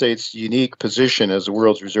United States' unique position as the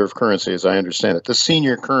world's reserve currency, as I understand it, the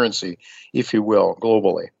senior currency, if you will,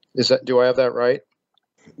 globally. Do I have that right?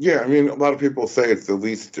 Yeah, I mean, a lot of people say it's the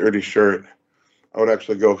least dirty shirt. I would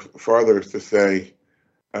actually go farther as to say,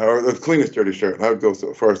 or the cleanest dirty shirt. I would go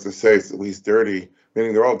so far as to say it's the least dirty,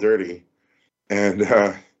 meaning they're all dirty, and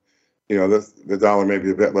the dollar may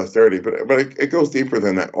be a bit less dirty, but it goes deeper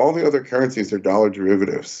than that. All the other currencies are dollar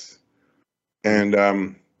derivatives. And,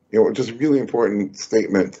 just a really important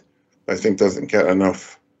statement I think doesn't get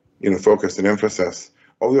enough, focus and emphasis.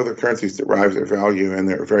 All the other currencies derive their value and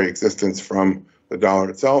their very existence from the dollar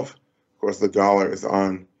itself. Of course, the dollar is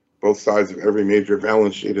on both sides of every major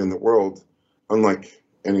balance sheet in the world, unlike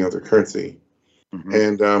any other currency. Mm-hmm.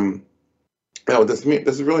 And, this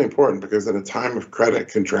is really important because in a time of credit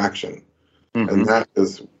contraction, mm-hmm. and that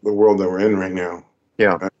is the world that we're in right now,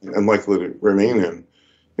 and likely to remain in.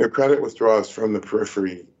 Credit withdraws from the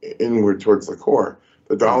periphery inward towards the core.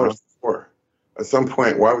 The dollar is the core. At some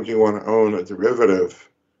point, why would you want to own a derivative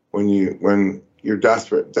when you're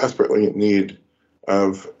desperately in need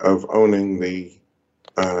of owning the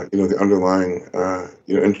underlying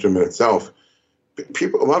instrument itself? A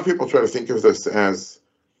lot of people try to think of this as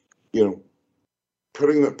assuming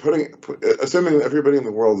that everybody in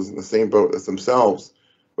the world is in the same boat as themselves,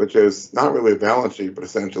 which is not really a balance sheet, but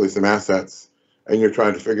essentially some assets. And you're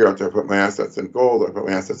trying to figure out, do I put my assets in gold, do I put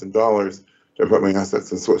my assets in dollars, do I put my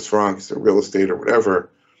assets in Swiss francs or real estate or whatever?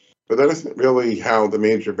 But that isn't really how the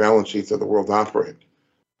major balance sheets of the world operate.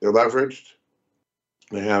 They're leveraged.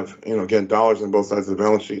 They have, again, dollars on both sides of the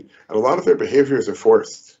balance sheet. And a lot of their behaviors are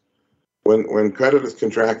forced. When credit is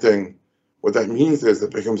contracting, what that means is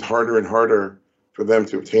it becomes harder and harder for them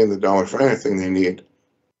to obtain the dollar financing they need.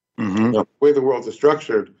 Mm-hmm. Now, the way the world is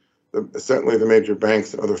structured, certainly the major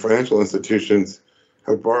banks and other financial institutions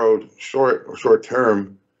have borrowed short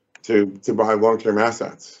term to buy long-term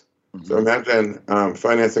assets. Mm-hmm. So imagine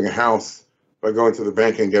financing a house by going to the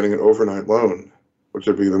bank and getting an overnight loan, which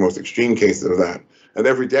would be the most extreme case of that. And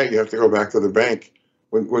every day you have to go back to the bank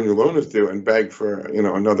when your loan is due and beg for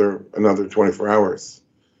another 24 hours.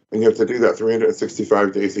 And you have to do that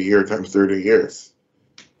 365 days a year times 30 years.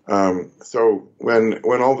 So when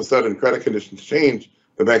all of a sudden credit conditions change,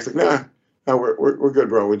 the bank's like, nah, we're good,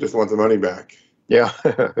 bro. We just want the money back. Yeah.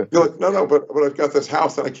 You're like, no, but I've got this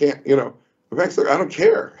house and I can't, the bank's like, I don't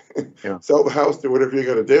care. Yeah. Sell the house, do whatever you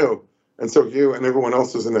got to do. And so you and everyone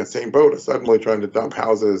else is in that same boat is suddenly trying to dump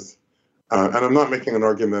houses. And I'm not making an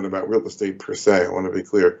argument about real estate per se. I want to be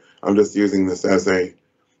clear. I'm just using this as a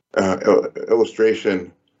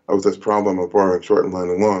illustration of this problem of borrowing short and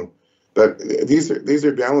lending long. That these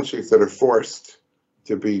are balance sheets that are forced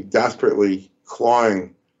to be desperately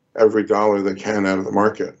clawing every dollar they can out of the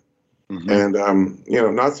market. Mm-hmm.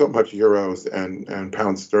 And not so much euros and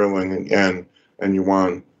pound sterling and yen and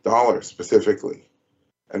yuan, dollars specifically.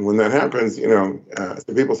 And when that happens,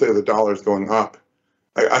 so people say the dollar is going up.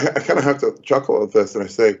 I kind of have to chuckle at this, and I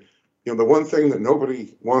say, the one thing that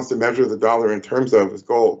nobody wants to measure the dollar in terms of is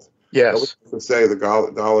gold. Yes. Nobody wants to say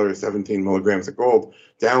the dollar is 17 milligrams of gold,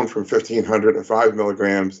 down from 1,505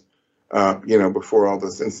 milligrams, before all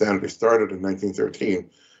this insanity started in 1913.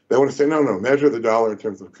 They want to say, no, measure the dollar in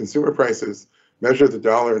terms of consumer prices, measure the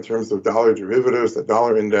dollar in terms of dollar derivatives, the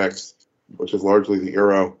dollar index, which is largely the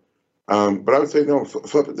euro. But I would say, no,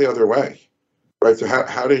 flip it the other way, right? So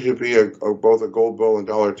how did you be both a gold bull in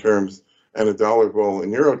dollar terms and a dollar bull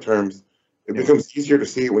in euro terms? It becomes easier to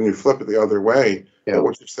see when you flip it the other way. Yeah. But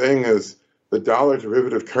what you're saying is the dollar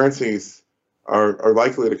derivative currencies are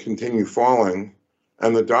likely to continue falling,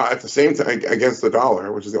 and at the same time against the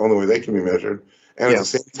dollar, which is the only way they can be measured. And at the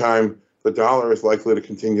same time, the dollar is likely to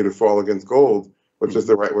continue to fall against gold, which is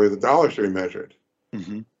the right way the dollar should be measured.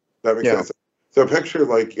 Mm-hmm. That makes sense. So picture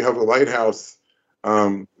like you have a lighthouse,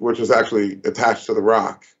 which is actually attached to the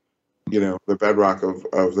rock, the bedrock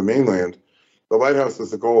of the mainland. The lighthouse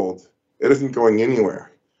is the gold. It isn't going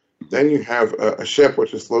anywhere. Then you have a ship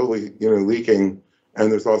which is slowly, leaking,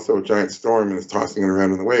 and there's also a giant storm and it's tossing it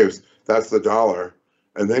around in the waves. That's the dollar.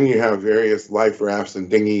 And then you have various life rafts and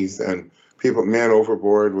dinghies and people man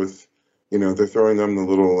overboard with, they're throwing them the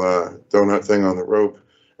little donut thing on the rope,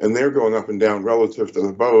 and they're going up and down relative to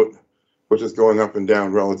the boat, which is going up and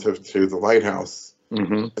down relative to the lighthouse.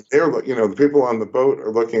 Mm-hmm. And they're, the people on the boat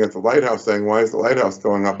are looking at the lighthouse saying, why is the lighthouse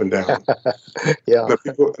going up and down? Yeah.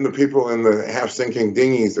 The people in the half-sinking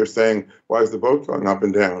dinghies are saying, why is the boat going up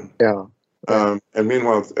and down? Yeah. And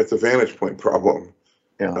meanwhile, it's a vantage point problem.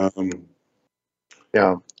 Yeah.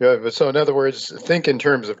 Yeah. So in other words, think in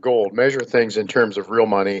terms of gold, measure things in terms of real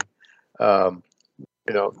money,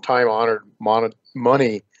 time-honored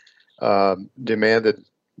money demanded,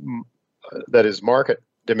 that is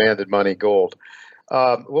market-demanded money, gold.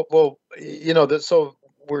 So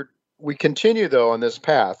we continue, though, on this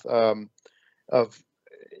path of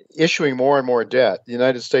issuing more and more debt. The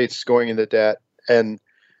United States going into debt, and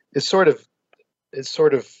it's sort of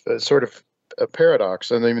a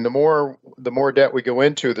paradox. And I mean, the more debt we go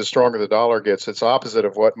into, the stronger the dollar gets. It's opposite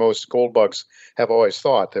of what most gold bugs have always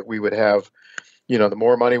thought, that we would have, the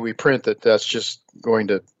more money we print, that's just going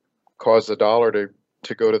to cause the dollar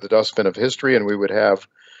to go to the dustbin of history, and we would have,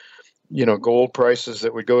 gold prices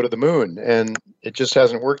that would go to the moon. And it just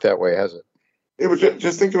hasn't worked that way, has it? Yeah, but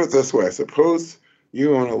just think of it this way. Suppose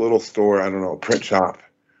you own a little store, I don't know, a print shop,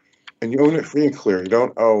 and you own it free and clear. You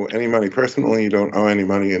don't owe any money personally. You don't owe any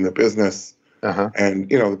money in the business. Uh-huh. And,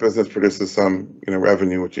 the business produces some,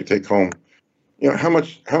 revenue, which you take home. How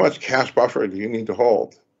much cash buffer do you need to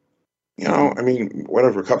hold?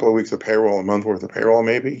 Whatever, a couple of weeks of payroll, a month worth of payroll,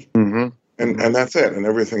 maybe. Mm-hmm. And that's it. And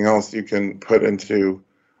everything else you can put into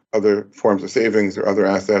other forms of savings or other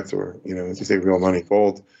assets or, as you say, real money,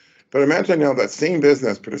 gold. But imagine now that same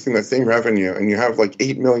business producing that same revenue, and you have like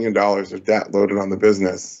 $8 million of debt loaded on the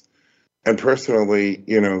business. And personally,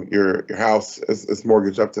 your house is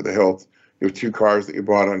mortgaged up to the hilt. You have 2 cars that you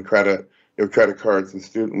bought on credit. You have credit cards and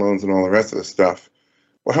student loans and all the rest of the stuff.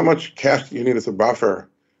 Well, how much cash do you need as a buffer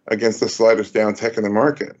against the slightest downtick in the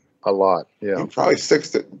market? A lot, yeah. Probably 6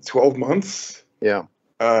 to 12 months. Yeah.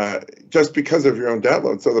 Just because of your own debt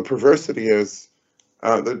load. So the perversity is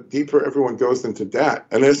the deeper everyone goes into debt,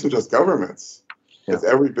 and it isn't just governments. Yeah. It's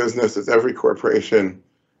every business, it's every corporation,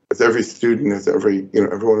 it's every student, it's every,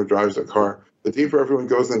 everyone who drives a car. The deeper everyone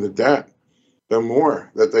goes into debt, the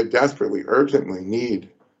more that they desperately, urgently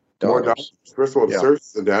need more dollars. First of all, to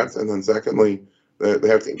service the debts, and then secondly, they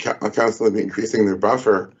have to constantly be increasing their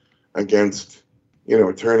buffer against,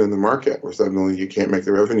 a turn in the market where suddenly you can't make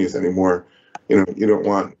the revenues anymore. You don't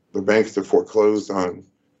want the banks to foreclose on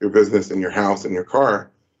your business and your house and your car.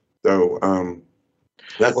 So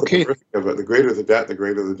that's the Keith, of it. The greater the debt, the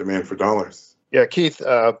greater the demand for dollars. Yeah, Keith,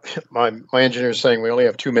 my engineer is saying we only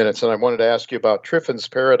have 2 minutes, and I wanted to ask you about Triffin's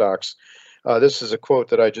paradox. This is a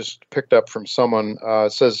quote that I just picked up from someone.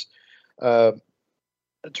 It says,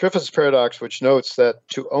 Triffitt's paradox, which notes that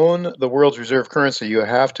to own the world's reserve currency, you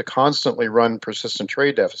have to constantly run persistent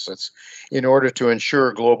trade deficits in order to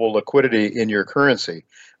ensure global liquidity in your currency.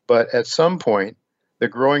 But at some point, the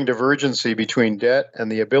growing divergency between debt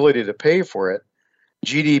and the ability to pay for it,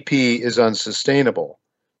 GDP is unsustainable.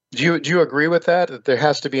 Do you agree with that? That there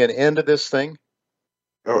has to be an end to this thing?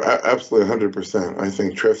 Oh, absolutely, 100%. I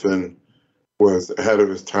think Triffin was ahead of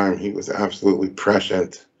his time. He was absolutely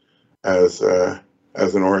prescient as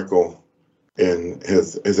an oracle in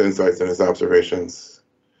his insights and his observations.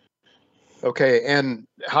 Okay, and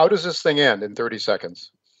how does this thing end in 30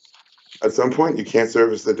 seconds? At some point, you can't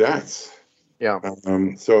service the debts. Yeah.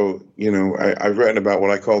 So, I've written about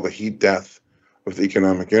what I call the heat death of the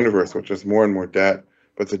economic universe, which is more and more debt,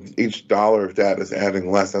 but each dollar of debt is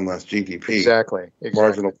adding less and less GDP. Exactly.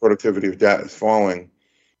 Marginal productivity of debt is falling.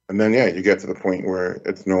 And then, you get to the point where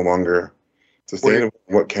it's no longer sustainable.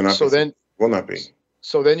 What cannot be, will not be.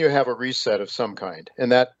 So then you have a reset of some kind.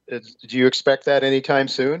 And do you expect that anytime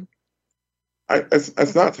soon?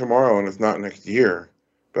 It's not tomorrow and it's not next year.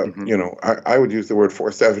 But, I would use the word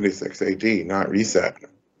 476 AD, not reset.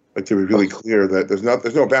 Like to be really clear that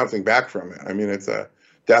there's no bouncing back from it. I mean, it's a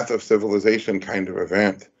death of civilization kind of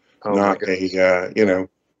event, not a,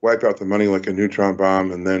 wipe out the money like a neutron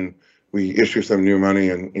bomb and then we issue some new money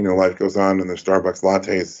and, life goes on and there's Starbucks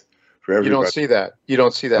lattes for everybody. You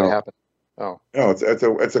don't see that happen. Oh. No,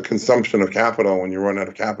 it's a consumption of capital. When you run out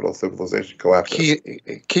of capital, civilization collapses.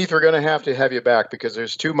 Keith, we're going to have you back because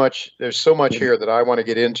there's so much here that I want to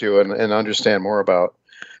get into and understand more about.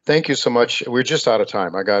 Thank you so much. We're just out of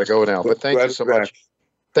time. I got to go now, but thank you so much.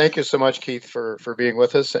 Thank you so much, Keith, for being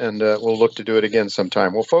with us, and we'll look to do it again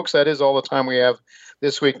sometime. Well, folks, that is all the time we have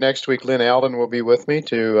this week. Next week, Lynn Alden will be with me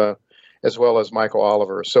as well as Michael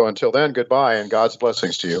Oliver. So until then, goodbye and God's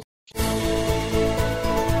blessings to you.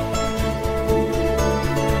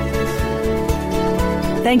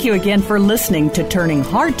 Thank you again for listening to Turning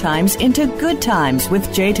Hard Times into Good Times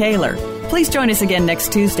with Jay Taylor. Please join us again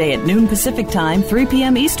next Tuesday at noon Pacific Time, 3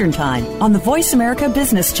 p.m. Eastern Time on the Voice America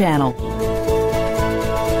Business Channel.